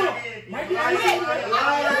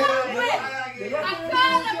 Wait. I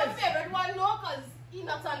can't have a favorite one, no, because he's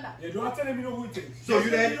not on that. You don't have to let me know who it is. So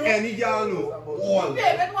you let any girl know? All.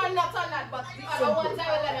 Favorite one not on that, but the other ones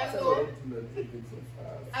I will let them know.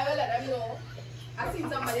 I will let them know. I've seen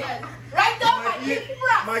somebody else. Right now, I keep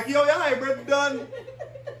rap. Mikey, how your hybrid done?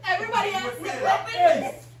 Everybody else is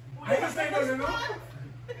rapping. I just say no, you know.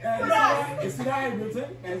 It's not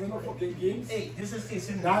Hamilton. There's no fucking games. Hey, this is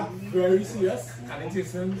Not very serious. And it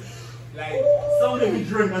isn't like. Somebody we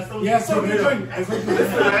drink and somebody Yeah, something drink. No,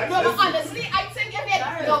 but honestly, I think if it,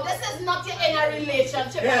 no, this is not you're in a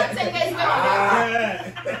relationship. I think it's I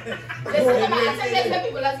think there's where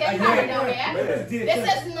people are getting carried away.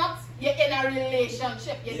 This is not you're in a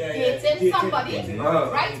relationship. You're dating somebody,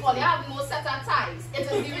 right? Well, you have no set of ties. It is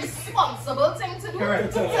the responsible thing to do to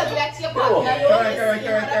let your partner know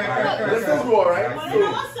This is raw, right? But you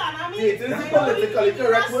know what, son? I mean, It is politically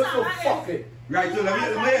correct word, so fuck it. Right, so let as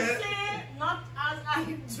me I say, not as I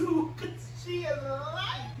do, because she is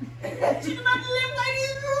lying. She do not live by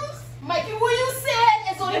these rules. Mikey, who you said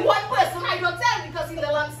it's only one person I don't tell because he's a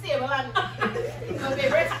little unstable and my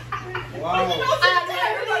favorite. But you know, And tell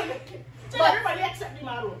everybody. Tell everybody except the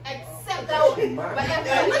Maro. except that one. But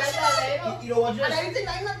everybody else I You know what, And just. everything I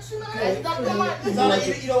not she not. it's not the one. You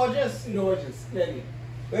know what, just. You know what, just clearly.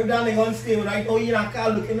 We've done the gun stable right now. You're not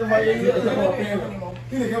looking at You the look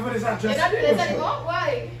for this You're address. not doing this anymore?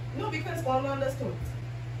 Why? No, because all man understood.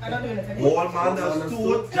 I'm not doing it anymore. All man does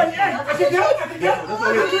two. I can Let me hear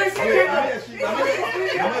the explanation.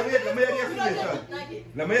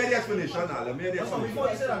 Let me hear the explanation now. Let me hear the Just now, before you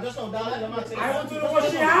explanation. say that, just now, darling, I'm not saying. I want to know what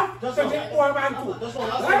she have. Just Something now. old man too. Just now,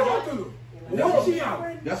 I want to know. What she have?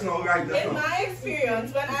 Just now, right, just In now. my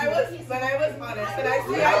experience, when I was honest, and I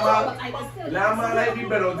say I told Nah, man, I be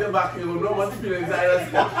better on the back. You know what the feelings I was.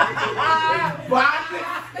 But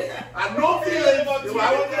and no feelings. I want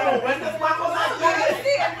to know when this man was I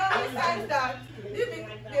see and understand that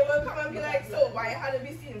they will come and be like, so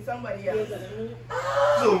somebody else.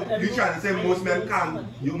 So you trying to say most men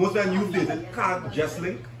you've dated can't just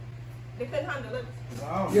link? They couldn't handle it.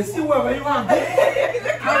 Wow. You see wherever you want.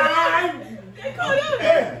 They couldn't.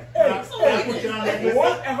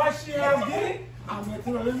 Whatever she has done, I'm going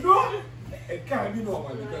to let her know. It can't be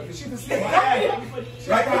normal because she the same. Right,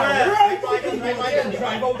 drive out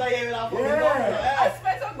there with that. I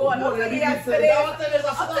spent a go on until yesterday. Until yesterday,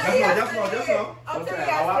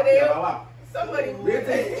 somebody Be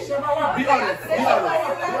honest.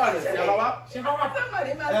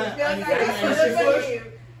 Somebody messaged me and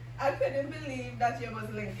I couldn't believe that you was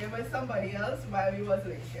linking with somebody else while we was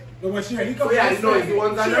linking. No, but she already So yeah, the noisy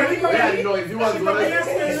ones and yeah, the noisy ones.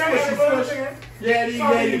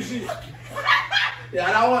 Yeah,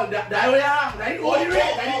 that one, that way, that's the only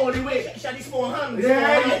way, that's the only way. She had the small hands.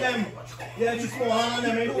 Yeah, yeah, the small hand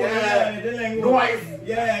on them. Noise.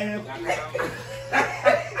 Yeah.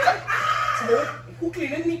 Who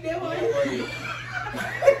cleaning meat there, boy?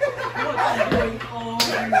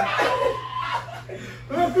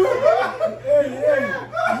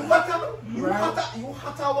 You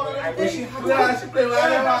hotter one of them things. She play with them.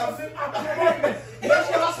 Yeah,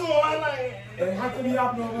 she has a small one like. It had to be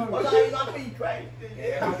abnormal. But I not feet, right? I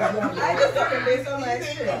just took a base on my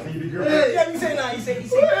shit. Yeah, you say that. You say.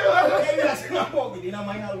 Yeah, that's not pocket. You know,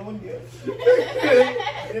 mine alone there.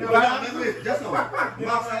 Just now.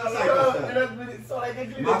 Mark's a side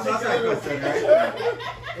question, right?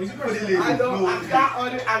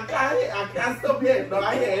 I can't stop here. No, I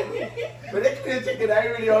hear. But they can't check it. I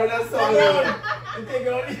really understand.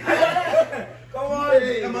 Come on.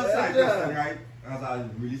 I'm a side question, right? As I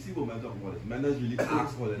really see women talk about it, men does really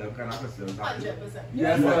ask for them kind of questions. 100%.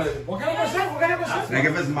 Yes, What kind of question? Like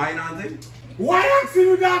if it's mine and thing. Why asking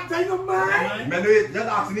you that type of man? Men just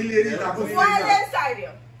asking the ladies. Why are they inside you?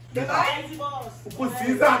 The guy?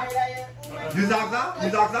 Pussy that. You ask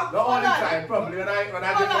that? Not all the time, probably. When I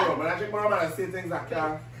drink my rum and I say things like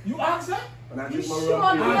that. You answer? When I drink my sure?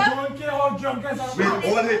 rum. I don't care how drunk I am.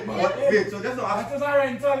 Wait, so just now That is a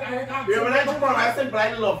rental. When I drink my rum, I say, but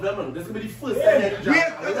I love them. This could be the first time they drink.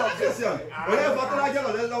 Wait, let's ask this question. Whenever I get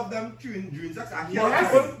they love them during sex, I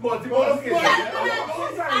can't. Multiple occasions. And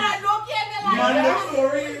I don't care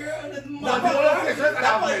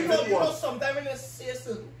Sometimes when you say a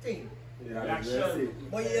certain thing. Yeah,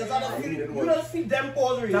 But you don't feel them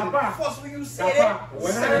pause really. First when you say it,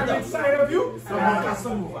 when I'm inside of you, I'm not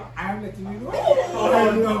casting over. I'm letting you know.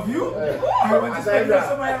 I love you. I want to spend the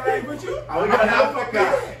rest of my life with you. I will get that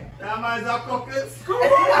fucker. that man's a cockles.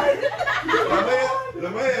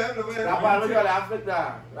 That man look at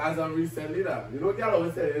Africa as of recently that. You know, girl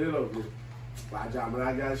always say they love you. But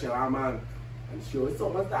Jamaica girl, she a man. And she always so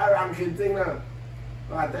much that ranking thing now.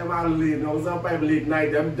 By the time I late, now sometimes late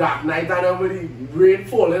night, them dark night and everybody rain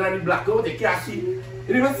falling and the blackout, they can't see. You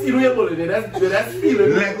don't even see the bullet, they just feel it.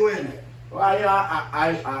 Let go in. Why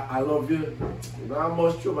I love you. You know how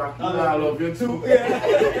much true back I love you too.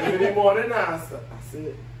 In the morning I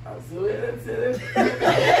say, wait and say this.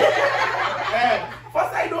 Hey,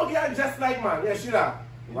 first I don't get just like man. Yeah, Sheila.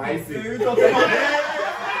 Why is it?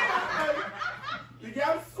 You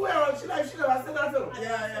can't swear on Sheila. Sheila, I said that to her.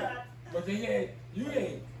 Yeah. But you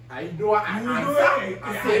ain't. I know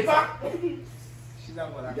I say back.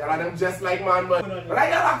 Yeah, them just like man, but I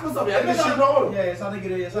got to do something. I just should know. Yeah, it's not a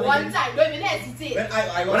good. One time, don't even hesitate. When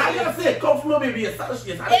I gotta say, come from me, baby, it's such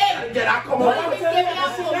shit. I get that come on. Give me a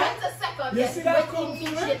moment, a second. You see that come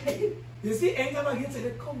from from me? You see, anytime I get to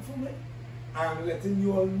the come from me, I'm letting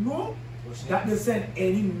you all know that they said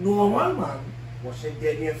any normal man. Wash it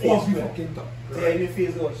dead in your Or face. be fucking top. Dead in your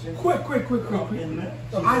face, wash it. Quick. Come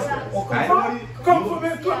for me,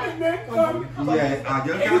 come in, man. Come. Yeah, I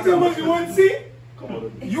just Anything what you want to see? Come on.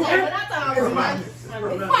 You It's have. fire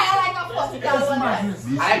like a $40 one. I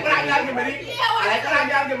like when I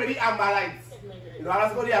give me the amber lights. You know how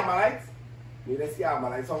to go the amber lights? You let's see amber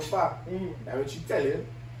lights on far. And when she tell you,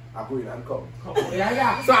 I go in and come.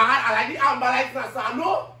 Yeah. So I like the amber lights now, so I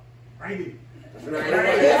know. Right.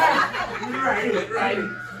 Right.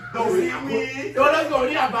 Don't see me. Don't let's go with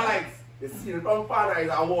the amber lights. You see it from far now,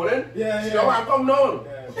 it's a warning. Yeah. She don't want to come down.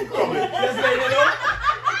 Come in. Just like you know.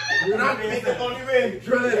 You're not It's the only way.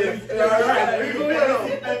 drilling it. You're right. You go now.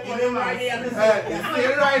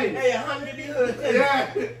 You're riding. Hey, 100 be hurt.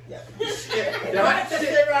 Yeah. You're right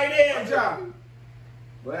there. Yeah.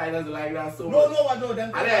 But I doesn't like that so much. No, I don't.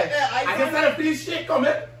 And then, I just had a feel shake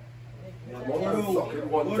coming. See,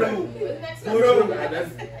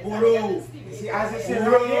 as I said,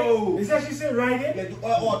 right here. She said right here.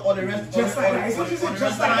 Or the rest. Just like that. She said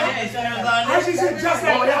just like that. As she said just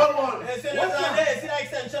like that. See the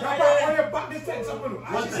extension right Papa, there. on your back, this extension.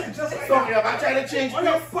 So if I try to change pace,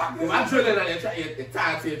 if I'm drilling and you're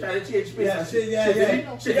trying to change pace,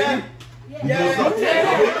 Yeah.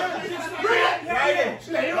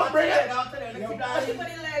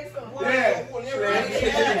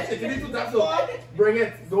 bring it. Bring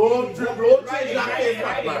it. Don't change that pace,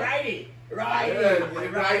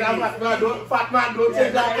 Fat man, don't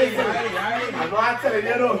change that pace. I'm not telling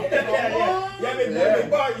you, no.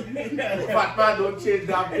 Fat man, don't change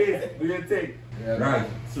that pace. Do you think? Right,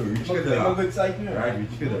 so Rich Kedela. Right,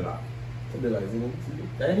 Rich Kedela. Kedela, isn't it?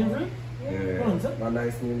 Yeah. One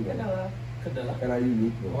nice name. Kedela. And I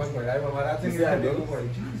unique.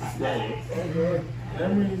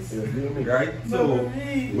 Right, so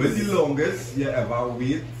what's the longest you ever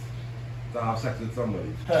wait to have sex with somebody?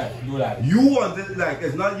 You want it, like,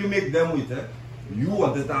 it's not you make them wait, eh? You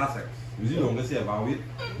wanted to have sex. What's the longest you ever wait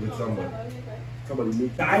with somebody? Somebody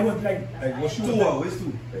make I went like what you 2 hours,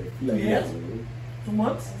 too. Yes. 2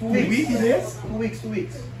 months? 2 2 weeks? 2 days? 2 weeks, 2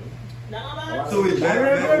 weeks. So wait,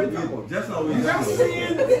 just now wait. Just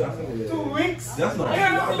saying 2 weeks? Just now. 2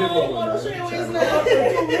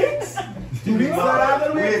 weeks? 2 weeks?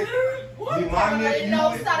 Wait. The man make you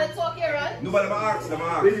now wait. started talking, right? Nobody ask, them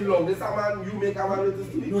ask. Really long. This man, you make a man with this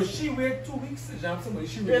 2 weeks. No, she wait 2 weeks to jump somebody.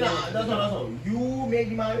 She Yeah, wait. that's not. You make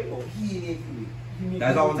the man wait or he make you wait?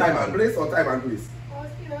 That's how Time and place or time and place?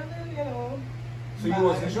 So you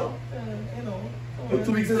wasn't sure? So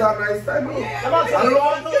 2 weeks is a nice time, bro. No, let me tell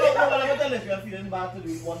you if you're feeling bad to do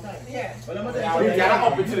it one time. Yeah. But let me You tell you. get an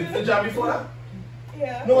opportunity to jump before that?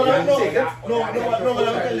 Yeah. No, let me tell Take it. you, right?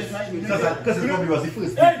 Because it probably was the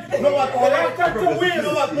first. Hey, No, what? I got to wait.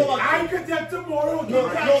 I could get tomorrow. No,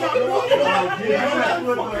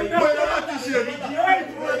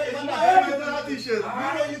 T-shirt. You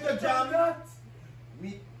know you can jam that.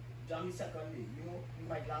 Me jam me second day. You know you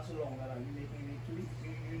might last so longer than you make me wait 2 weeks.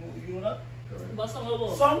 You know that? But some of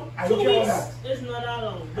us. Some, I 2 don't care weeks about that. is not that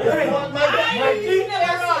long. My thing, I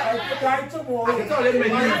could die tomorrow. I can tell them I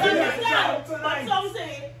when understand, but some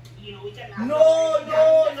say, you know, we can have No, I'm not.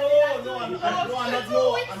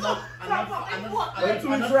 When 2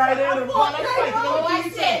 weeks Friday, No,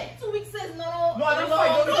 I said 2 weeks is no. No, I don't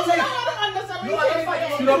fight.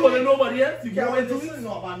 you don't want nobody else. You can't wait 2 weeks.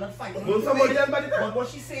 No, but I'm not fighting. Go somebody else by the time. But what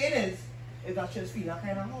she's saying is that she's feeling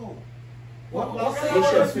kind of low. No,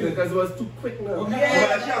 she's feeling because it was too quick now.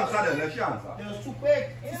 Let's answer. It was too quick.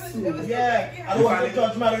 Yeah. I don't want to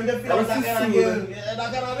judge man when they feel like that kind of girl. Yeah,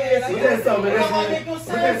 that kind of way. If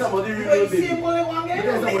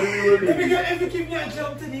you give me a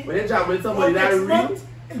jump today, When you jam with somebody that real,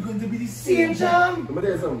 it's going to be the same jam. let me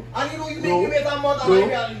tell you something. And you know you make you wait a month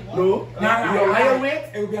and No, I no. The longer you wait,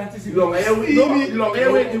 It will be the anticipated. longer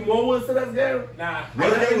you wait, the more worse it is, girl. Nah. I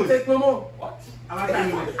don't take no more. What?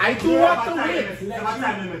 I too want to wait.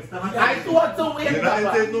 I too want to wait, You're not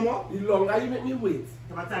Papa. take no more? The longer you make me wait,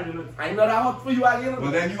 I'm not that hot for you again.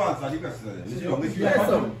 Well, then you answer the question. This is the longest you Yes,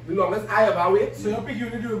 ever. the longest I ever wait, So you're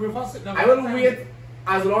picking to do it before sitting down. I will wait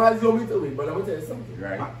as long as you want me to wait. But let me tell you something.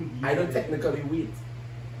 Right. I don't technically wait.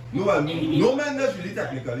 No man does really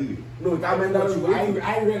technically wait. No, that means that you wait.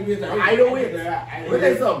 I will wait. I don't wait. Let me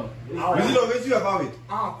tell you something. This is the longest you ever wait.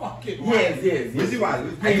 Ah, fuck it. Yes. This is why.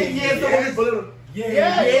 I think yes, people.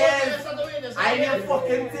 Yes. I never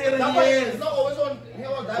fucking tell That's you why yes. it's not always on. You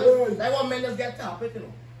know what? That's why men just get tapped, you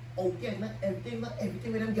know. Okay, not everything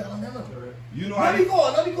with them girl on them. You know Not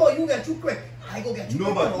how. because you get too quick. I go get too No,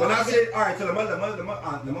 quick. but when I say, alright, so let me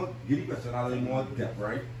give the question a little more depth,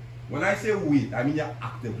 right? When I say wait, I mean you're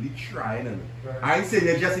actively trying and I ain't saying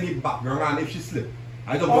you're just in the background and if she slip.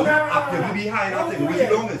 I don't want you actively behind that thing. What's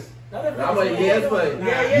the longest? Nah, but yes, but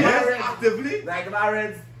Yes, actively. like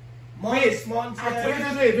Lawrence. Months, months.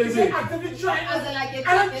 Wait. Actively trying. As in like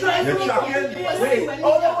I'm trying to- Wait.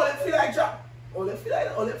 Oh, let's feel like chop. Oh, let's feel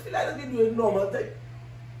like they do a normal thing.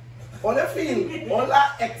 All they feel, all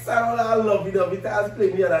that extra, all that love, you know, Vitas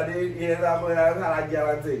played the other day, here and I'm going to have a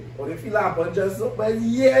guarantee. All they feel like I'm just so, but it's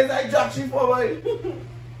years I drop shit for me.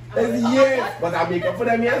 It's years. But I make up for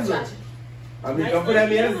them years, though. I make up for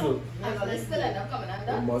them years, though. And they still end up coming You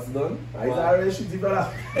under. must done. I already shoot you,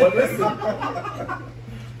 brother. But listen.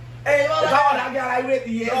 Hey, if I want that girl, I wait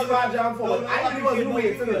the years for a jam for. I really was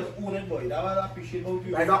waiting. Own it, boy. That was appreciate about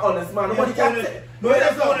you. Like an honest man. Nobody can say. No, he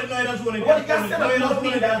doesn't own it. No, he doesn't own it. Nobody can say No, he doesn't own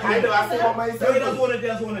it. I never say about No, he myself. doesn't own it. He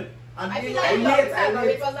doesn't own it. And I feel you like I know, wait,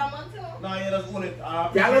 it was a month ago. no, he doesn't own it.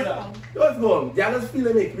 Dallas, just go on. Dallas feel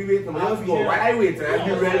like make me wait. Just go. While I wait, I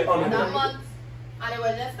be ready on That it. month. And it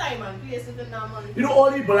was just time and place within that month. You know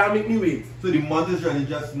all the people that make me wait. So the month is really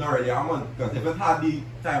just not really a month. Because if it had the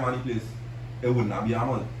time and the place, it would not be a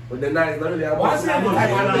month. But then that is not really a What's month. that?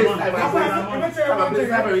 Time and place, time and place. Let me tell you one thing.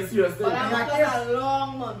 That's a very serious thing. But I'm not a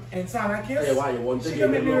long month. In Sana case, Hey, why you want to she give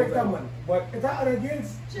can me make me long rate time? month. But if that other girls,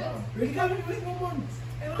 we can't make me no months.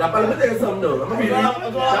 That let me tell you something though. I'm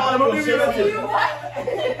gonna be real with you.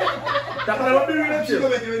 That let me be real with She you.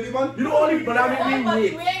 gonna make you ready, man? You know only but I make me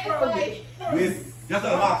wait. Wait, just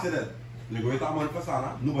an accident. You go wait a month for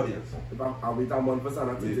Sana, nobody else. If I'm wait a month for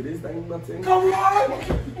Sana till this time, nothing. Come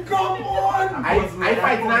on! Come on! I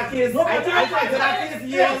fight in that case. I fight in that case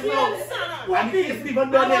years now. And the case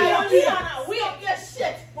even done it. Wait your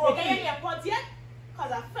shit. You can hear your pot yet?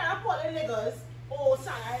 Cause I fell upon the niggas. Oh,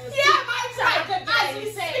 Sana is. Yeah, my friend. As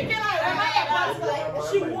we say, my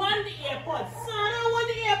AirPods. She won the AirPods. Sana won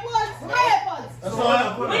the AirPods. My AirPods. That's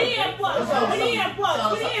all. Win the AirPods. Win the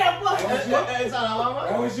AirPods. Win the AirPods.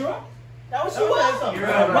 That was you? That was she won.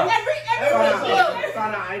 But every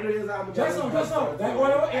Sana, I know you're a Just now. That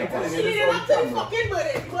one over AirPods. she didn't have to fucking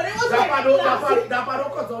with it. But it was That part like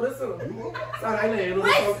don't cut out the sun. Sana, I know you know the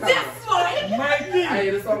where's sun this camera. boy? My thing. I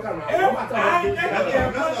hear the sun camera. No matter what you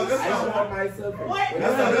do, I support myself. I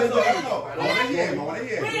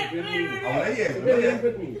wanna hear. Link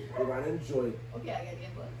with me. You want to enjoy it. Okay, I get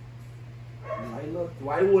AirPods. Why not?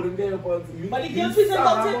 Why wouldn't they? But the girls been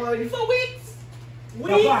about it for weeks.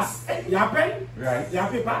 Papa, you have pen? Right. You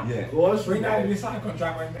have paper? Yeah. Gosh, Bring that in the sign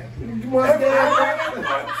contract right now. you must get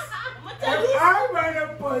I write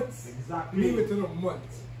a month. Exactly. Leave it to the month.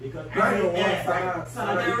 Because I don't want Sana,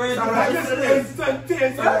 Sana. get ready. I just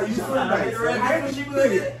instantaneous. Sana, you so Sana, nice. get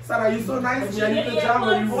ready. Sana, you so nice. Me, I need to jam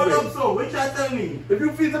when you Hold up, win. so which I tell me? If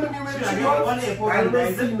you feel something, you Should will I cheat get out. one AirPod I and don't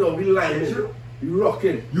dice see it? no, we lying. You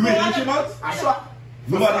rocking. You ain't in months? I shot.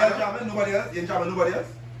 Nobody else jamming? Nobody else? You ain't jamming nobody else?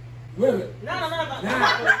 Wait. No.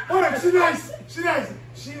 Hold on, she nice. She nice.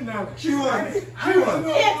 She nice. She wants. She wants. She wants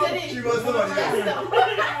nobody else.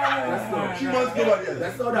 She wants nobody else.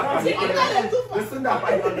 That's not that. Listen, that I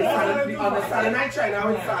understand. And I try now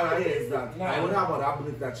with Sana here is that I would have an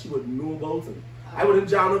belief that she would know about it. I wouldn't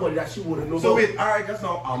jam nobody that she wouldn't know So about. wait, alright, just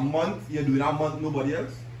now a month, you're doing a month, nobody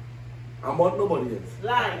else? I want nobody else.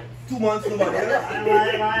 Lie. 2 months, nobody else?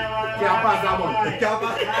 Can't pass that month. Can't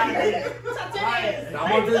pass. That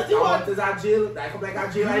month is a jail. I come like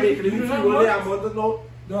a jail. I make it. If you feel there, I want to know.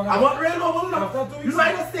 I want real no. You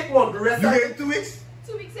might just take one. The rest You of wait 2 weeks?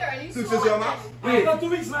 2 weeks here and you 6 saw is your it. max? Wait. After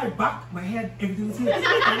 2 weeks, my back, my head, everything's here. Wait,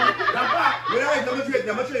 alright, I'm gonna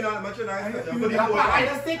train I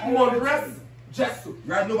just take one. The rest just to.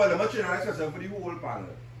 Right, no, but I'm not train on expression for the whole panel.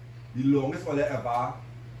 The longest one they ever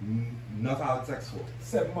not had sex for.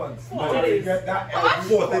 7 months. 40 days. Get that How much?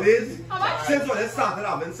 every 40 days? How much? Since when they started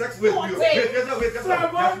having sex with you. 40. Wait, just 7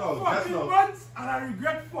 now. fucking months, and I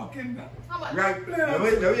regret fucking that. How much? Right, let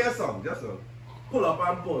me hear some, just some. Pull up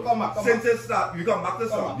and pull. Come back. Since you start, you come back to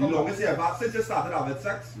some. The Come longest you ever, since you started having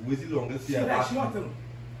sex, what's the longest you She like, ever? she not tell.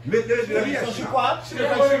 Let me hear So she some. what? She She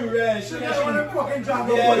like She don't want to fucking job.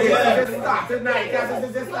 Yeah. Just started now.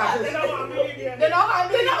 Just started. They don't want me again. They don't want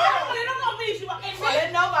me. They don't want me. She want me.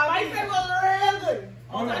 My friend was real good.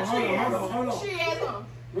 Hold on. 3 years now.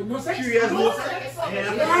 With no sex? 3 years no sex.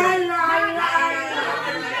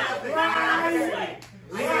 Lie.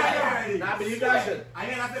 Now believe that shit. I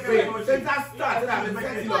hear that Wait, since I started having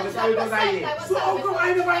sex, you know, that's how it goes like here. So how come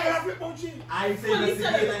I never have it, Mochi? I say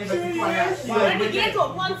investigate and investigate. She When was the gate wicked.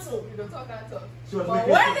 was one two. You don't talk at all. She was But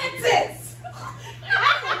wicked. when it is,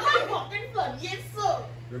 I fucking fun. Yes, sir.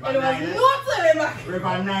 River And it was Nine, no turning back.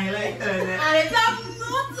 River 9 like telling it. And it's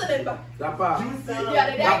no turning back. That part. Yeah,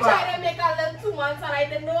 they tried to make a little 2 months and I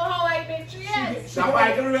didn't know how I made 3 years. That part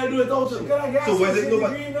I can really do it also. So was it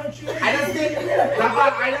nobody? I just think, that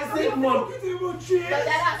part I just think one. But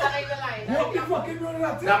that has not even lying. What the fucking run of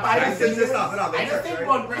that? That part I Right, just since think, you started I having just sex, think right?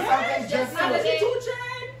 one percent is just Not the so. day.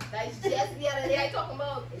 That's just the other day I talking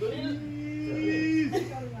about.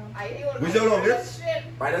 I hear all What's your longest? shit.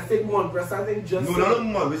 I just think 1% in just No, not a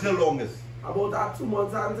month. What's your longest? about that 2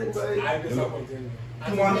 months and things like that. I'm disappointed.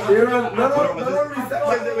 2 months. No research.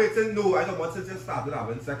 Wait, no, I don't want since you started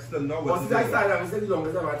having sex till now. Once I started having sex, the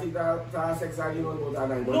longest time I think that sex I did about that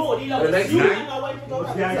 9 months. No, the The love next you night, and my wife put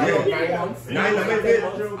up. Yeah, about yeah. 9 months. 9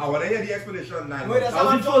 months. I want to hear the explanation. 9 Wait, months. that's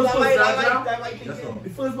how Joe, that might Just kick now. in. The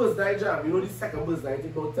first bus I jam, you know the second bus I take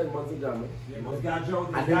about 10 months in jam. You must get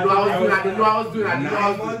drunk. I didn't know I was doing, I didn't know I was doing, I didn't know I 9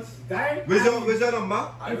 was doing. months. Die. Where's your number?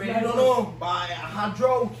 I really don't know, but I had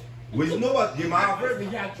drought. Which you know what? You might average. We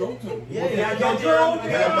got drunk too. Yeah, Yeah, had yeah,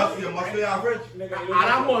 drought. You must be average. And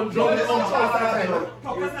I'm on drunk this on time.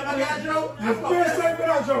 Couples never get drunk. There's place like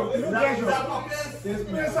that drunk. You don't get Is that drunk. couples? There's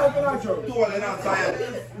place like that drunk. Two of them outside.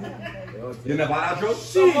 You never had a joke?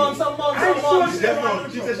 Some months. Yes, no.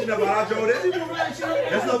 She said she never had a joke there.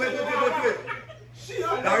 Yes, no, wait.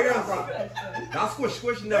 Carry on, sir. That's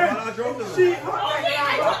squish, never not drop them.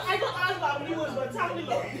 I don't ask about news, but tell me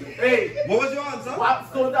look. Hey, What was your answer?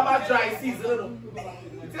 WAP don't have a dry season.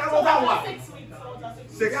 Think about that WAP. 6 weeks.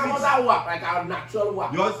 6 Think about weeks. that WAP, like a natural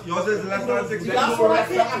WAP. Yours is less than 6 The weeks. last one I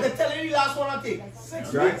take, I can tell you the last one I take.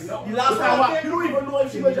 6 Right. weeks. The last Because one I WAP, take. you don't even know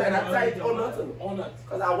if she was trying to tight or nothing. Or not.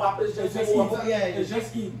 Because our WAP is It's just just over. Yeah, it's just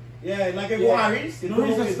ski. Yeah, like a Yeah. Warriors. You No don't know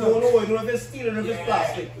reason you stuff. don't know if it's steel or if it's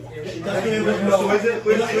plastic. You just don't even know. So is it?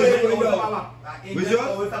 You just don't even know. Which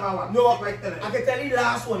yours? No, I can tell you the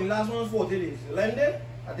last one. The last one was 40 days. London,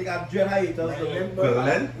 I think I've dread hiatus. For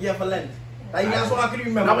Lent? Yeah, for Lent. Like, that's what I can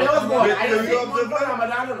remember. Now when I was born, Wait, I you didn't take observe month for that?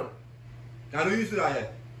 Ramadan, you know. I know you see that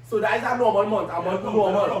yet. So that is a normal month, a month to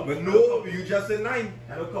normal. But no, you just said 9.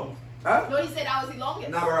 Huh? No, he said that was the longest.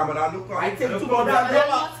 Nah, but Ramadan look I take 2 months. The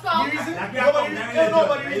reason, nobody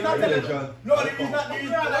is not telling you. Nobody is not telling you.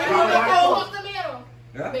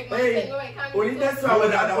 Yeah? Hey, only this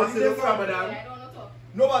Ramadan, only this Ramadan.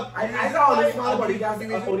 No, but I saw all the small body gas,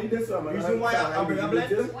 only this Ramadan. reason why I bring a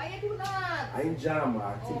blend. Why you do that? I ain't jam, man. I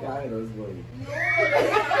think I was boy. No.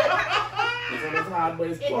 This one is hard, but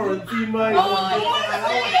it's quarantine, man.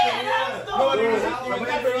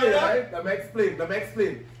 Let me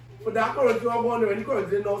explain. For that quarantine, I wonder when the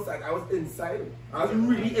quarantine now started, I was inside. I was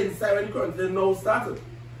really inside when the quarantine now started.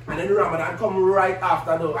 And then the Ramadan come right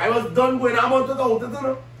after though. I was done going a month without it, you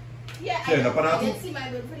know. Yeah, I didn't see my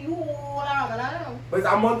bill for the whole Ramadan. But it's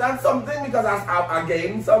a month and something because I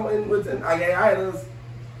gained some in within, I gained items.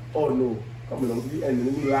 Oh no, coming on to the end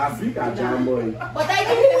of the last week, I jam boy. But that's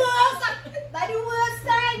the worst. That's the worst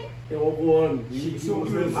time. They were going, a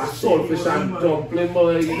saltfish and dumpling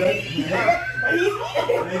boy, you know.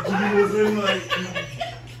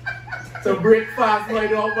 To break fast, boy, they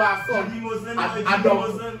don't pass up. A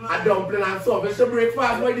dumpling and saltfish to break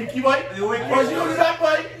fast, boy, the key boy. But she don't do that,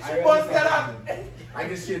 boy. She must get up. I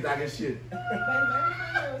get shit.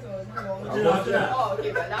 Oh,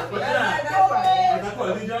 okay, but that's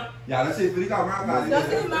Yeah, let's say for the camera.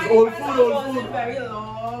 Doesn't my Old friends food. was in very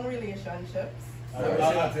long relationships. I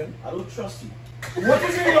don't trust you. What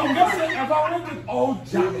is the longest thing if I want to do? Oh,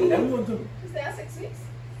 Jamie, let me want to. Is there 6 weeks?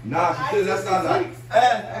 Nah, she said that's not that.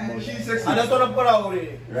 She's 6 I just want to put out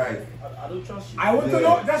it. Right. I don't trust you. I want to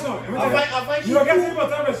know, that's all. I find You are getting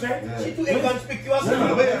what I'm saying? Yeah. she too inconspicuous.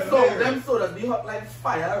 Yeah, wait. Them sodas be hot like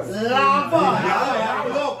fire. Lava.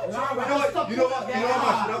 Look, you know what?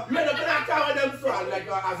 You end up in a car with them sodas like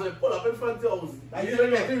as I pull up in front of your house. You don't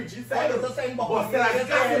know which side. It's the same box. But still, I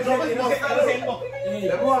It's the same box.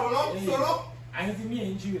 I need to me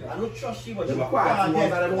and you. I don't trust you, but Them you're quiet, quiet. you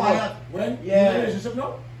want Quiet. When Yeah. in a relationship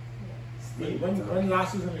now? When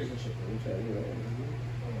last was in a relationship?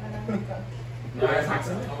 No, it's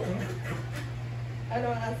accident. I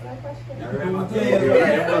don't answer that question.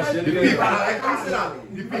 The people like Amsterdam.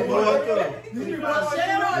 The people want to know.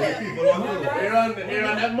 They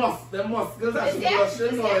run them muscles are super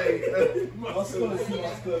Russian boy.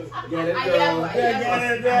 Get it, girl.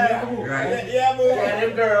 Right. Get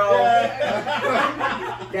him, girl.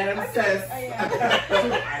 Get him, sis.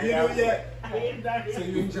 You know, yeah. So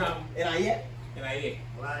you in jam. And I yet. And I hear.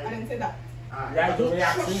 I didn't say that. Yeah, don't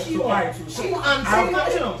react to quiet. She will answer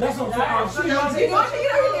much, you know. That's what I'm saying. You want to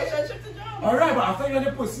get a relationship to job? Alright, but after you're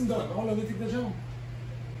the person done, how long do you take the job?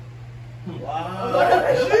 Wow.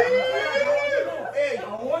 Hey, I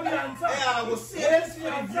want the answer. hey, I will say this to the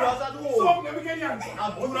viewers at home. So, let me get the answer. I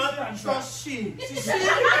do not trust she. I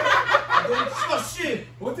don't trust she.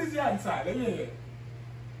 What is the answer? Let me hear.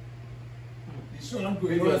 You sure I'm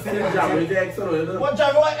good? You want to send him jam with the ex or no? What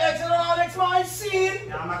Jago X and all X man seen?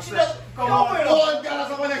 She just come on. Oh, God,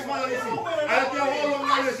 that's what next man I see. I don't care how long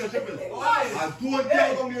the relationship is. I don't care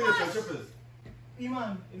how long the relationship is. Hey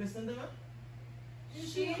man, you listen to her?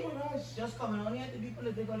 She just coming on here to be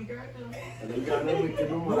politically correct. And then you got no wicked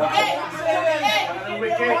woman. I'm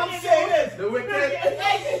saying this. The wicked.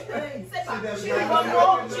 Hey, sit back. She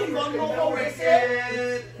don't know what we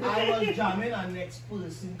said. I was jamming our next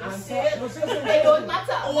person. I said, It don't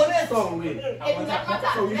matter. own it. Song with. It don't matter.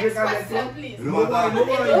 So you Next take a next question, one? please. No matter. It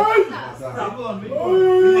don't matter. Stop on me. You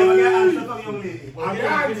never get answer from young lady. I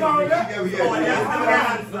get answer on that. Yeah, we Oh, get yes, never get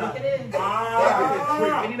answer. It is.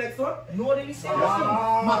 Wait, any next one? No, they say that.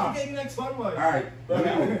 Mark get the next one, boy. Alright, let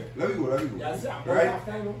me go. Yeah, see, I'm Right.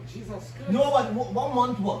 after you know. Jesus Christ. No, but 1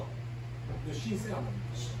 month what? Does she say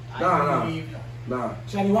Nah.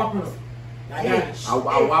 Shall you whap me? Hey, I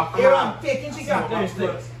whap here her. I'm taking she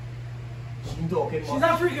characteristics. She talking She's much.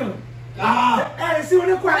 African. Ah. Hey, see what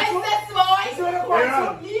the question? Where's this boy? See what the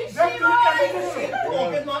question? Leave she That's boy.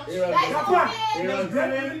 Talking much. That's okay.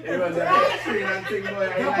 Everyone's a screen and thing, boy.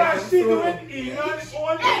 The question she doing, Iran,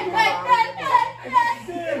 all Hey, hey, hey, hey,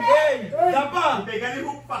 hey, Hey, Dapper. Bigger the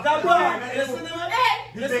hoop. Dapper. Listen to me.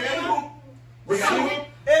 Hey! Bigger the hoop. Bigger the hoop.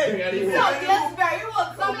 Hey. So girls very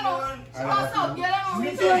wholesome, you know. She was so girl and Me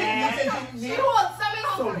me too. too. She wholesome, you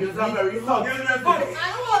So know. girls are very hot. And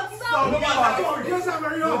wholesome. So girls are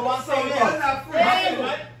very No hot. one say yes.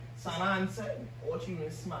 Hey. Sana answered. All she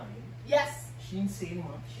was smiling. Yes. She didn't say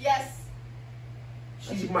much. Yes.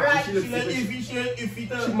 She Right. She let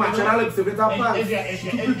Ify She matching her lips with her pants. She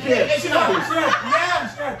prepared.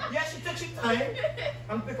 Yeah, she took she time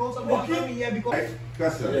and pick out some more for me, yeah, because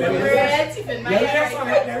Question. Red tip in my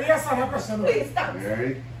hair. Let me ask her a question. Please stop.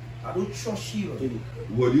 Right? I don't trust she.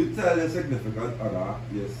 Would you tell your significant other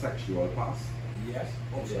your sexual past? Yes.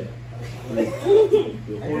 The whole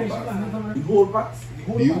pants. The whole pants.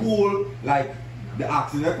 The whole, like, the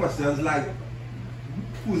asking the questions like,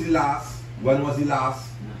 who's the last? When was the last?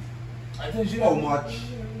 I think she How much?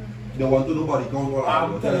 They want to know body count or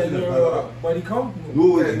I'm telling you, body count.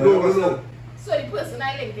 No. So the person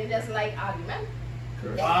I link in just like argument.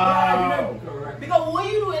 Wow. Correct. Because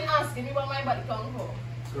what you doing asking me what my body count for?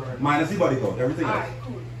 Correct. Minus the body count, everything else. Alright,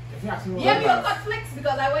 cool. If you ask me Yeah, what me that a cut flicks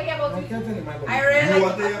because I want to hear about I you. can't tell you my body. I You really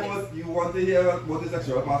want to like hear flicks. what you want to hear what the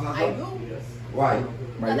sexual past has I done? do. Why?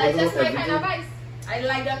 But that's just my kind of vice. I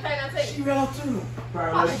like that kind of thing. She will too.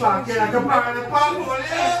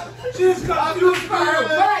 She's confused, But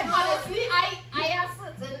like, honestly, I have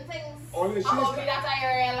certain things Only she's about me that I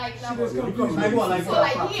really like now. She was confused. Like what, like So what?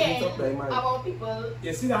 like hearing about people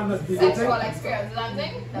You see that on the video? sexual experiences and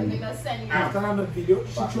things that they just send you. After on the video,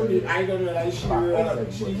 she showed me, I don't realize she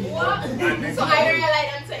What? So I really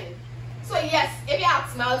like them things. So yes, if you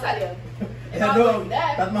ask me, I'll tell you. If Yeah, I'm no, doing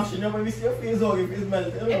that, that machine when we see your face or your face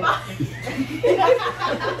melted. if I...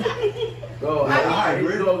 No, The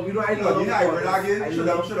hybrid, you know, I the love hybrid again, I should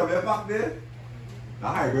love- have been back there. The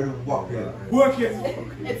hybrid walk in. work it.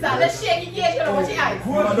 It's a little shaky cage, you know what she has.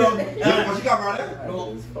 Work No, it. Yeah, but she got brother.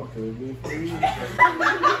 no. It's fucking with me.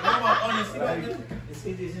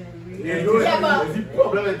 Honestly, it isn't real. You know, Yeah, but- the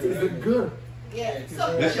problem is it's good. Yeah.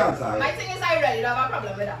 So Let's answer. my thing is I really don't have a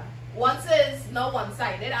problem with that. Once is not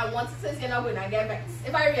one-sided and once it says you're not going to get vexed.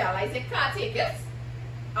 If I realize you can't take it,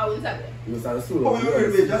 I won't tell you. You start to sue. Oh,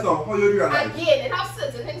 wait, just now, how you realize? Again, it has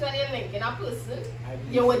certain things when you're linking a person,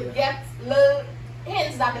 you would get little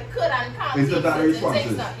hints that they could and can't Is take that certain responses?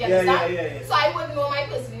 things. Now. You Yeah, understand? yeah. So I would know my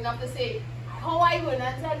person enough to say, how I going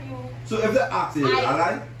to tell you? So if they ask you, I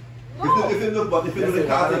lie? No. If it look, but if it Yes, look,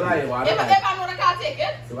 why can't the lie? take it. Why If the lie? I know they can't take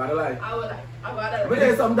it, So why the lie? I will lie. I would lie. But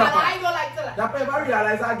there's some And that I don't like to lie. that time I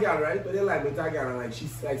realize that girl, right? But they like with that girl and like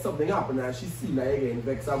she's like something happened and she see like again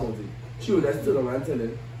vex about it. She would just tell them and tell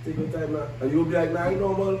him, take your time now. And you'll be like, nah, you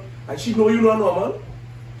normal. And she know you not normal.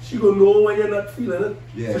 She gonna know when you're not feeling it.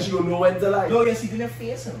 Yeah. So she gonna know when to lie. Yo, you see the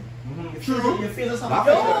face him. True. Your face is That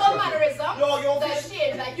something. Your whole mannerism, Your the face.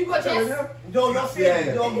 shade, like you go just, Yo, your face.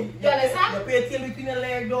 Yeah. Yo, You understand? You pay tail between the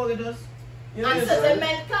leg, dog. It just. You know and this, certain right?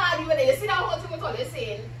 men can't do it. You see that whole thing with all they're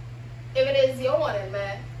saying? If it is your one,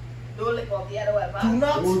 man, don't lick off the other whatever. Do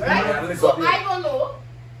not. Don't Right? lick So off the- I don't know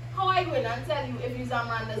how I go in and tell you if you're a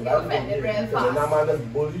man that's get offended real Because that fast. man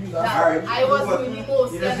just bully you. That Alright. I was doing the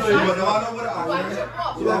most. You But no, understand? no, I know what So I I trip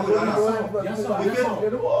up. So I would ask. Yes, sir. We Yes, can-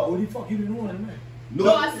 sir. What the fuck you doing, man?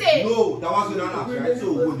 No, I say- No, that was not an ask, right?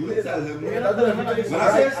 So would you tell him, when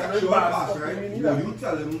I say sexual past, right? Would you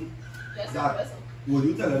tell him Just that, listen. would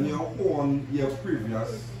you tell him your horn, your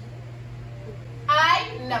previous?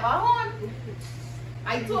 I never horn.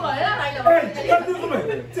 I told her that I never Hey, horn. don't do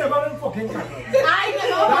me. Tell about them fucking cameras. I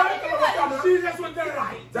never horn anybody. She just went there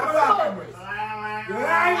right. That's what cameras.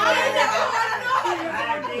 I never horn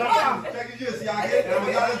nobody. Check your jersey again.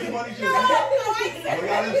 We got into money jersey. We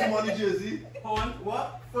got into money jersey. On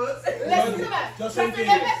what? First? Listen to me. Just Trust in me, case.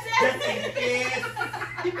 let me say.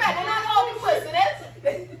 Depending on how the person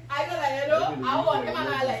is, I go let you know. I want him and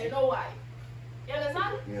I let you know why. You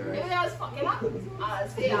understand? Yeah. If he was fucking up, I'll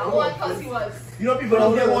say I want because he was. You know people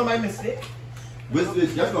don't get one by mistake. Which,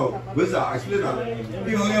 just now, which that? Explain that.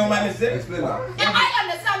 People get one by mistake. Explain that. Yeah, I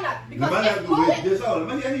understand that The because man it's have to wait. going. Just all.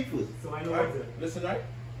 Let me hear you first. So I know Right? what Listen, right?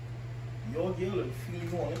 Your girl will feel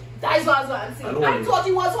you want it. That is what I'm saying. I know I it. thought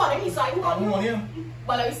he was one and he saw you I don't want one. him.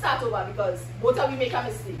 But let me start over because both of you make a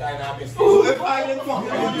mistake. Dynamic. So if I didn't fuck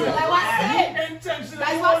with you, Like what I'm saying. Intentionally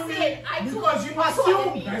That's what I'm saying. I told because you you was one of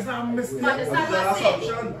assume me. that's not a mistake. Understand what I'm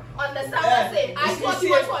saying? Understand what I'm saying? I thought you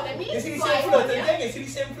was one of me. You see the so same I flirting won, yeah. thing? You see the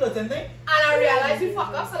same flirting thing? And I realized you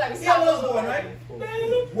fuck up, so let me See start how it's going, right?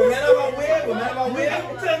 Women have a way, women have a way.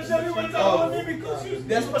 Intentionally went on me because you.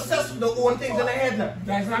 They're supposed to set the own things in their head now.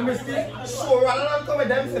 That's not a mistake. So rather than come with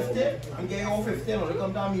them 50 and get your 50 and only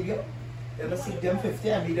come down medium, they're gonna see them 50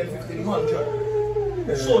 and be them 50 to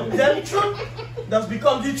 100. So them truth that's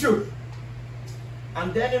become the truth.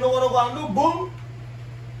 And then you know what I'm going to do? Boom.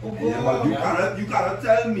 Yeah, but you cannot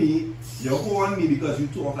tell me you want me because you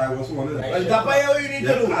thought I was one of them. Well, that's why you need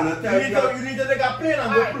to do. You need to take a plane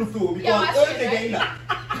and go Pluto because Earth again.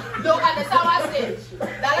 No, and that's how I say.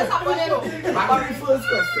 That is happening. Back to the first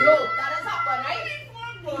question. No, that is happening,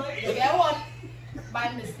 right? You get one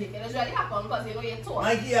by mistake. It usually happen because you know you're taught.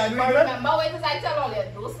 Mikey, I remember when I tell all you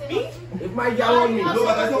those things? If my girl on me, No,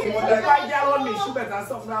 but I don't want if my girl on me, she better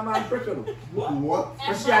suffer that man pressure. What?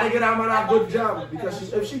 But she had to get that man a good job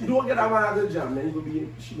because if she don't get that man a good job,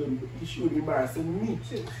 then she will be embarrassing me.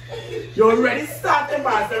 You already start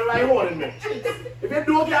embarrassing right holding me. If you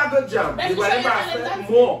don't get a good job, you will embarrass them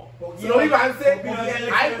more. You know what I'm saying?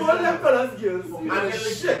 I told them fellas girls and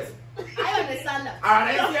shit. I understand that. And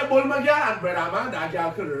I see a bull my girl and brother man, that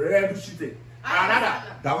girl could really shit it. That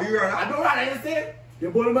what you I don't want to say. You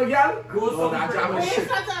bull my girl, no, that girl is shit.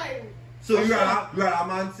 So you are a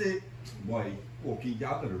man say, boy, okay,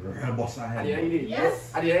 girl could really bust her head.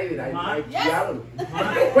 Yes. At the end of the day, my Yes. girl.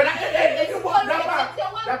 When if you bull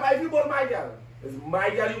that if you bull my girl, it's my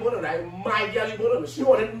girl you bull right? My girl you bull she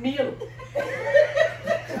wanted me.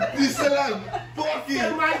 This is like,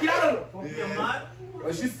 Still my girl. yeah.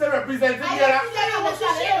 But she's still representing me.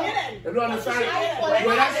 You don't understand?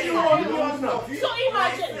 When I say you want me, you know. So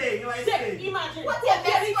imagine. What's your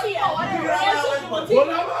best foot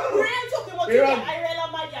forward?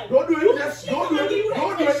 Don't do it. Just don't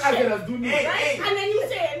do it as do me. And then you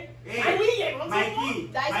say, I really Mikey,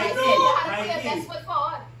 That's why I say you have to put your best foot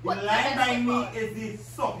forward. the Put your line best by foot me forward. is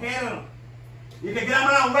the subhale. You can get a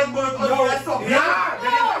man a wet boy because you're a subhale. Yeah,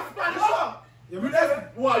 that is Spanish. You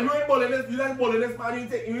ain't bowling this, man, you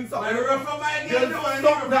take something. I remember my girl Just doing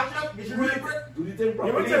stop it. that. You should really break. Do the thing You will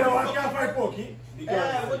properly. tell you what you fight Pokey.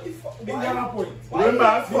 Because What the fuck? they got a point.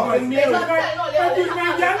 Remember, fucking me. Because I know If you it's my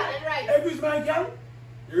have girl, to stand right. if it's my girl,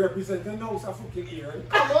 you represent the house of fucking ear.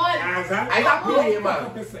 Come on. I got play,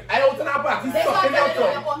 man. I don't know about this. They Stop can't it tell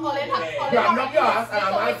out. you all in You have no gas, and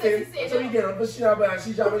I'm not saying, so you get on the shit, and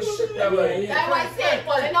she jamming shit there, man. That's why I say,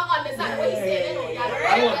 Paul, you don't understand what he's saying. You have to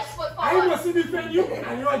put your best foot I forward. must defend you,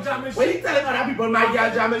 and you're jamming When shit. you telling other people my girl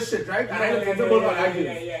jamming shit, right? And I don't think about what I do.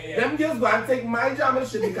 Them girls go and take my jamming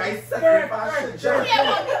shit because I sacrifice shit. You hear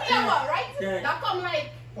what, right? Yeah. That come like,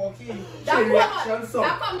 Okay.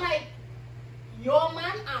 that come like, your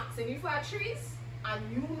man asking you for trees, and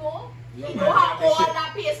you know how all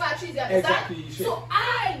that pays for trees, you understand? Exactly, shit. So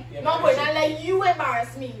I, Yeah, not going to let you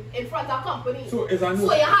embarrass me in front of company. So is I know.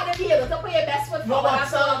 So you had to be able to put your best foot No, forward but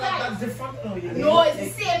at all that's times. different. No, it's the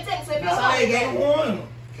same thing. So if you That's how you get one.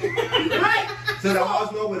 right. So that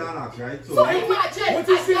was no with Anax, right? So imagine, what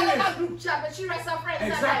you I tell saying her is- a group chat, but she rest her friends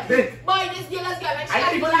Exactly. and like, boy, this girl is getting I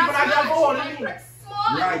think people are gonna go on like, me.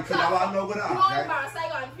 small. Right, so that was no with You Anax, know right? embarrassed I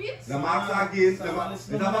got feet. The marks are against the marks.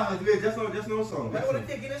 Wait, just no song. Why would I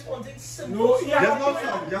take this one thing simple? No, yeah. Just no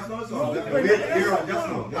song, just no song. Wait, here, just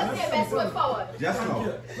no. What's your best foot forward? Just no.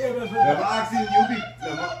 Wait.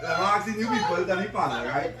 Them asking you people to be panel,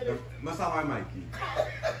 right? Must have my Mikey.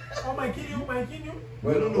 Oh, my kid, you.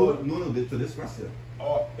 Well, no, to this question.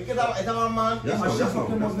 Oh, because I have a man. Just I no.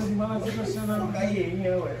 Fuck, I hear you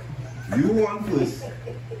know it. You want first.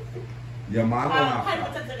 Your man gonna after.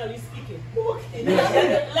 Hypothetically speaking.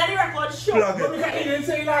 Let the record show. Plug But it. because he didn't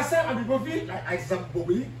say last time, and people feel like I some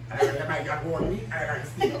bubbly, I got one me, I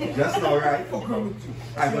steal. Just no, right? Fuck wrong with you.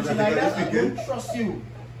 So she like that, I Hypothetically don't trust you.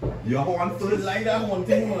 your one She first. like that one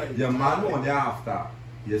thing, man. Your man one there after.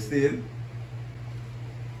 You still?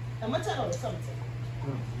 I'm going to tell you something.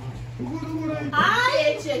 Good.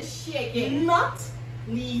 I shaking. am not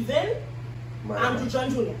leaving Andrew John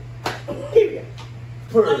Jr. Period.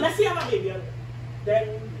 Period. Unless you have a baby.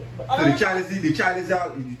 Then. So the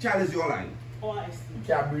child is your line. Oh, I see. You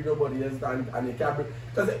can't bring nobody else down, and you can't bring.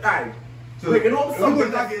 Because, alright, So Bring it home who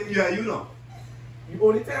something goes again? Yeah, you know. the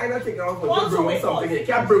only thing I don't take off was Also, to bring home wait, something. pause. You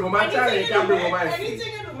can't bring home my child, you can't bring home my Anything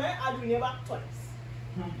seed. you do, man, I do never twice.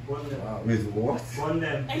 Bond them. Wait, what? Bond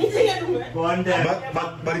them. Anything you do, man. Bond them.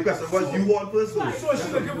 But the question was you want first though? So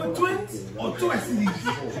she looking for twins or two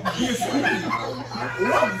STDs?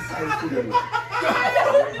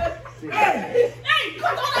 Hey,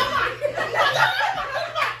 cut on that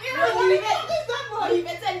Leave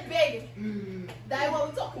it in big. That's what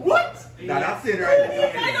we talk about. What? Now that's it right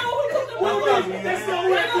there. I know who took the one. That's not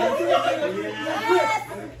what you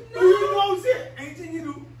know it. Anything you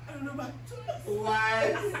do, I don't know about twins.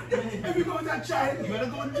 Why? If you go with that child, You better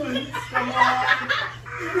go to it. Come on.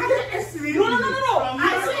 you get STD. No. I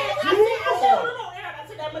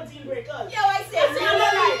say I'm a deal breaker. Yo, I say, I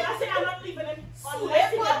say I'm not leaving him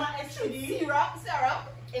unless he have an STD. syrup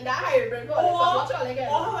in that hybrid. Or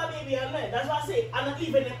have a baby on me. That's what I say.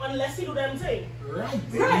 unless you do them thing.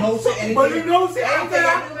 Right. No say anything. But you know, say after Anything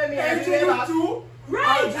that, you do with me, anything anything you do,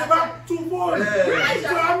 I'll give back 2 balls. Yeah. So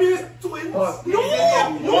I mean, it's twins. No, if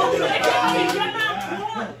you're not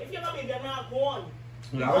gone, if you're not baby, you're not gone.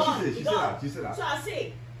 Now what she said? She said that. So I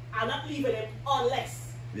say, I'm not leaving him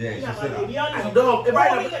unless Yeah, you she have said a that. baby on And you. dog, if Or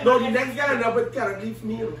I we can no, the manage next guy never can't leave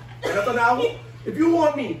me. And that's now. If you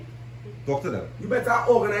want me, Talk to them. you better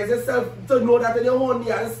organize yourself to know that when you want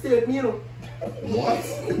me, I'll stay with me, you know. What?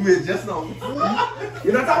 Wait, just now.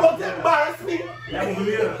 You're not about to embarrass me.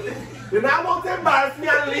 You're not about to embarrass me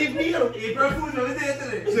and leave me, you know. April Fool, no,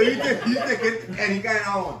 today. So you take it any kind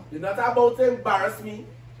of one. You're not about to embarrass me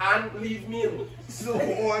and leave me, you know. So on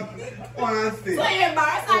and stay. So you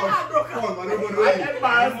embarrassed and heartbroken. I'm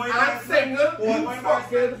embarrassed and single. You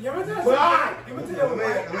fucking You ever tell why? you ever tell why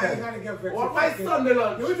I gotta get vexed? What my son did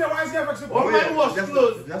on? You ever tell why I get vexed? What my wash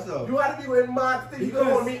clothes? Just now. You had to be going mad to think you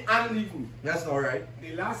don't want me and leave me. That's alright.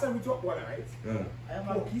 The last time we talked about it, right? Yeah. I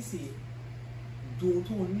have a PC.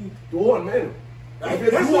 Don't own me. Don't, man. If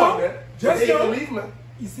you Just do want me, now, just just now. leave me.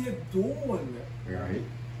 He said don't. Right.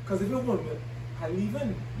 Because if you want me, I'm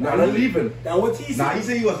leaving. No, I'm not leaving. That's what he said. Nah, he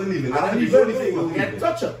said he wasn't leaving. I'm not He said he leaving. wasn't Get leaving.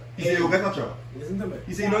 touch her. He said he'll get touch her. Listen to me.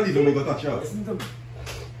 He said he's not leaving, we go touch her. Listen to me.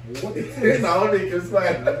 What it It's is. not make you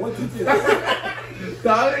smile. What it is.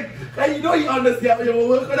 Darling, and you know you understand when you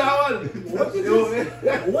work with that one. What it is.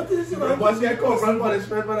 What is it? What's your corporal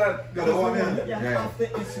punishment for that? Got the one man. Yeah, Yeah. after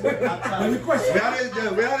issue at Let me times.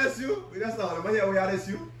 question. We are this you. That's not. We are this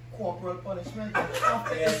you. Corporal punishment.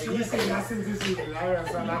 After Yeah, issue. you say that since this is the liar,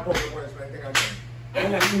 so I'm not going to punishment. I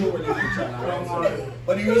like you know what it is.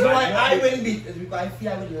 But the reason why I win beat is because I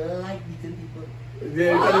feel I would like beating people.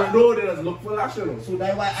 Yeah, because you know they just look for action. So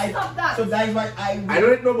that's why Stop that. So that's why I win. I don't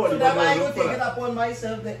hate nobody, So but that's why they I look don't for take it that. upon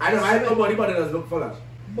myself. That I don't hate nobody, but they just look for that.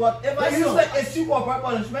 But if I Yes, use sir. like issue corporal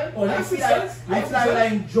punishment, Oh, I that's feel the like sense. I feel like I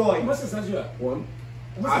enjoy. What's the sense you are? One.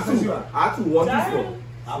 What's the sense you are? I had to one before.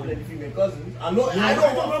 I play the female cousins. I know. Yeah, I I don't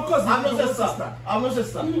don't know know. cousins, I'm you no know sister. sister. I'm no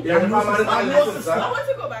sister. Yeah, I'm not I'm mad no at I sister. want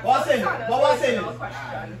to go back What's to it? the But what's it?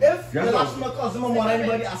 question. If Yes, the sir. last my cousin more than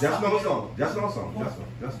anybody, I Just slap no you. song. Just no song. Just no.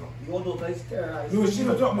 Just no. Your daughter is terrorized. No, she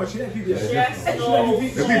don't talk much. She don't PBS. Yes, She no. don't The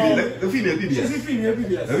PBS. female She's a PBS. female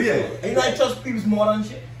PBS. Yeah. You know I trust people more than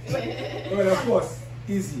shit. Well, of course.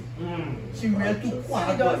 Easy. She real too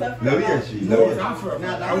quiet. She does Nah, have Let me hear she. No, Let me it's hear. not for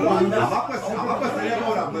that I one. have a question about that,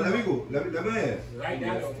 but let me go. Let me hear. right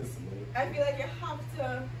now. I feel like you have to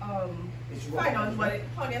find out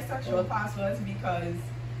how their sexual past was because,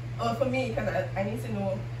 for me, because I need to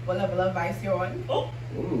know what level of vice you're on.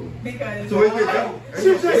 Because So wait. She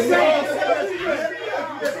just said.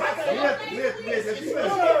 Wait.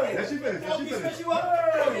 Let she finish. Fuck this special one.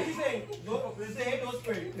 What did he say? Don't say it, don't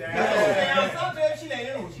spray. Sometimes she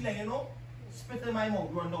let you know. Spit in my mouth,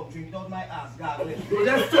 run down, drink it out my ass, gargle it. You're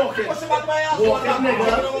just talking. Push it back my ass, Walk walk it, back, nigga.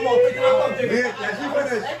 walk it, walk it, walk it, Wait, let she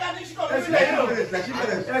finish. I can't think she come Let to she finish. Let she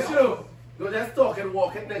finish. Yes, you know. You're just talking,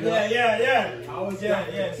 walking, nigga. Yeah. I was Yeah.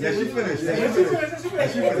 Let she finish. Let she finish.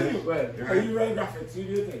 Let she finish. Well, Are you ready, graphics? What do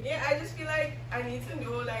you think? yeah, I just feel like I need to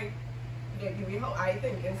know like the way how I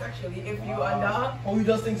think and sexually. If you under, Oh, you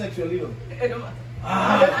just think sexually though? it don't matter. She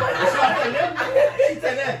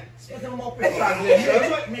tell them, spit them up. Make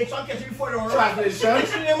sure catch you before the run. Translation.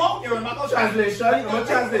 Spit them up, you're back out. Translation. I'm gonna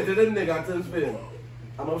translate it in nigga until Spain.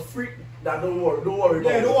 I'm a freak that don't worry.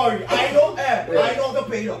 Yeah, don't worry. I know how to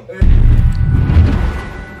pay them.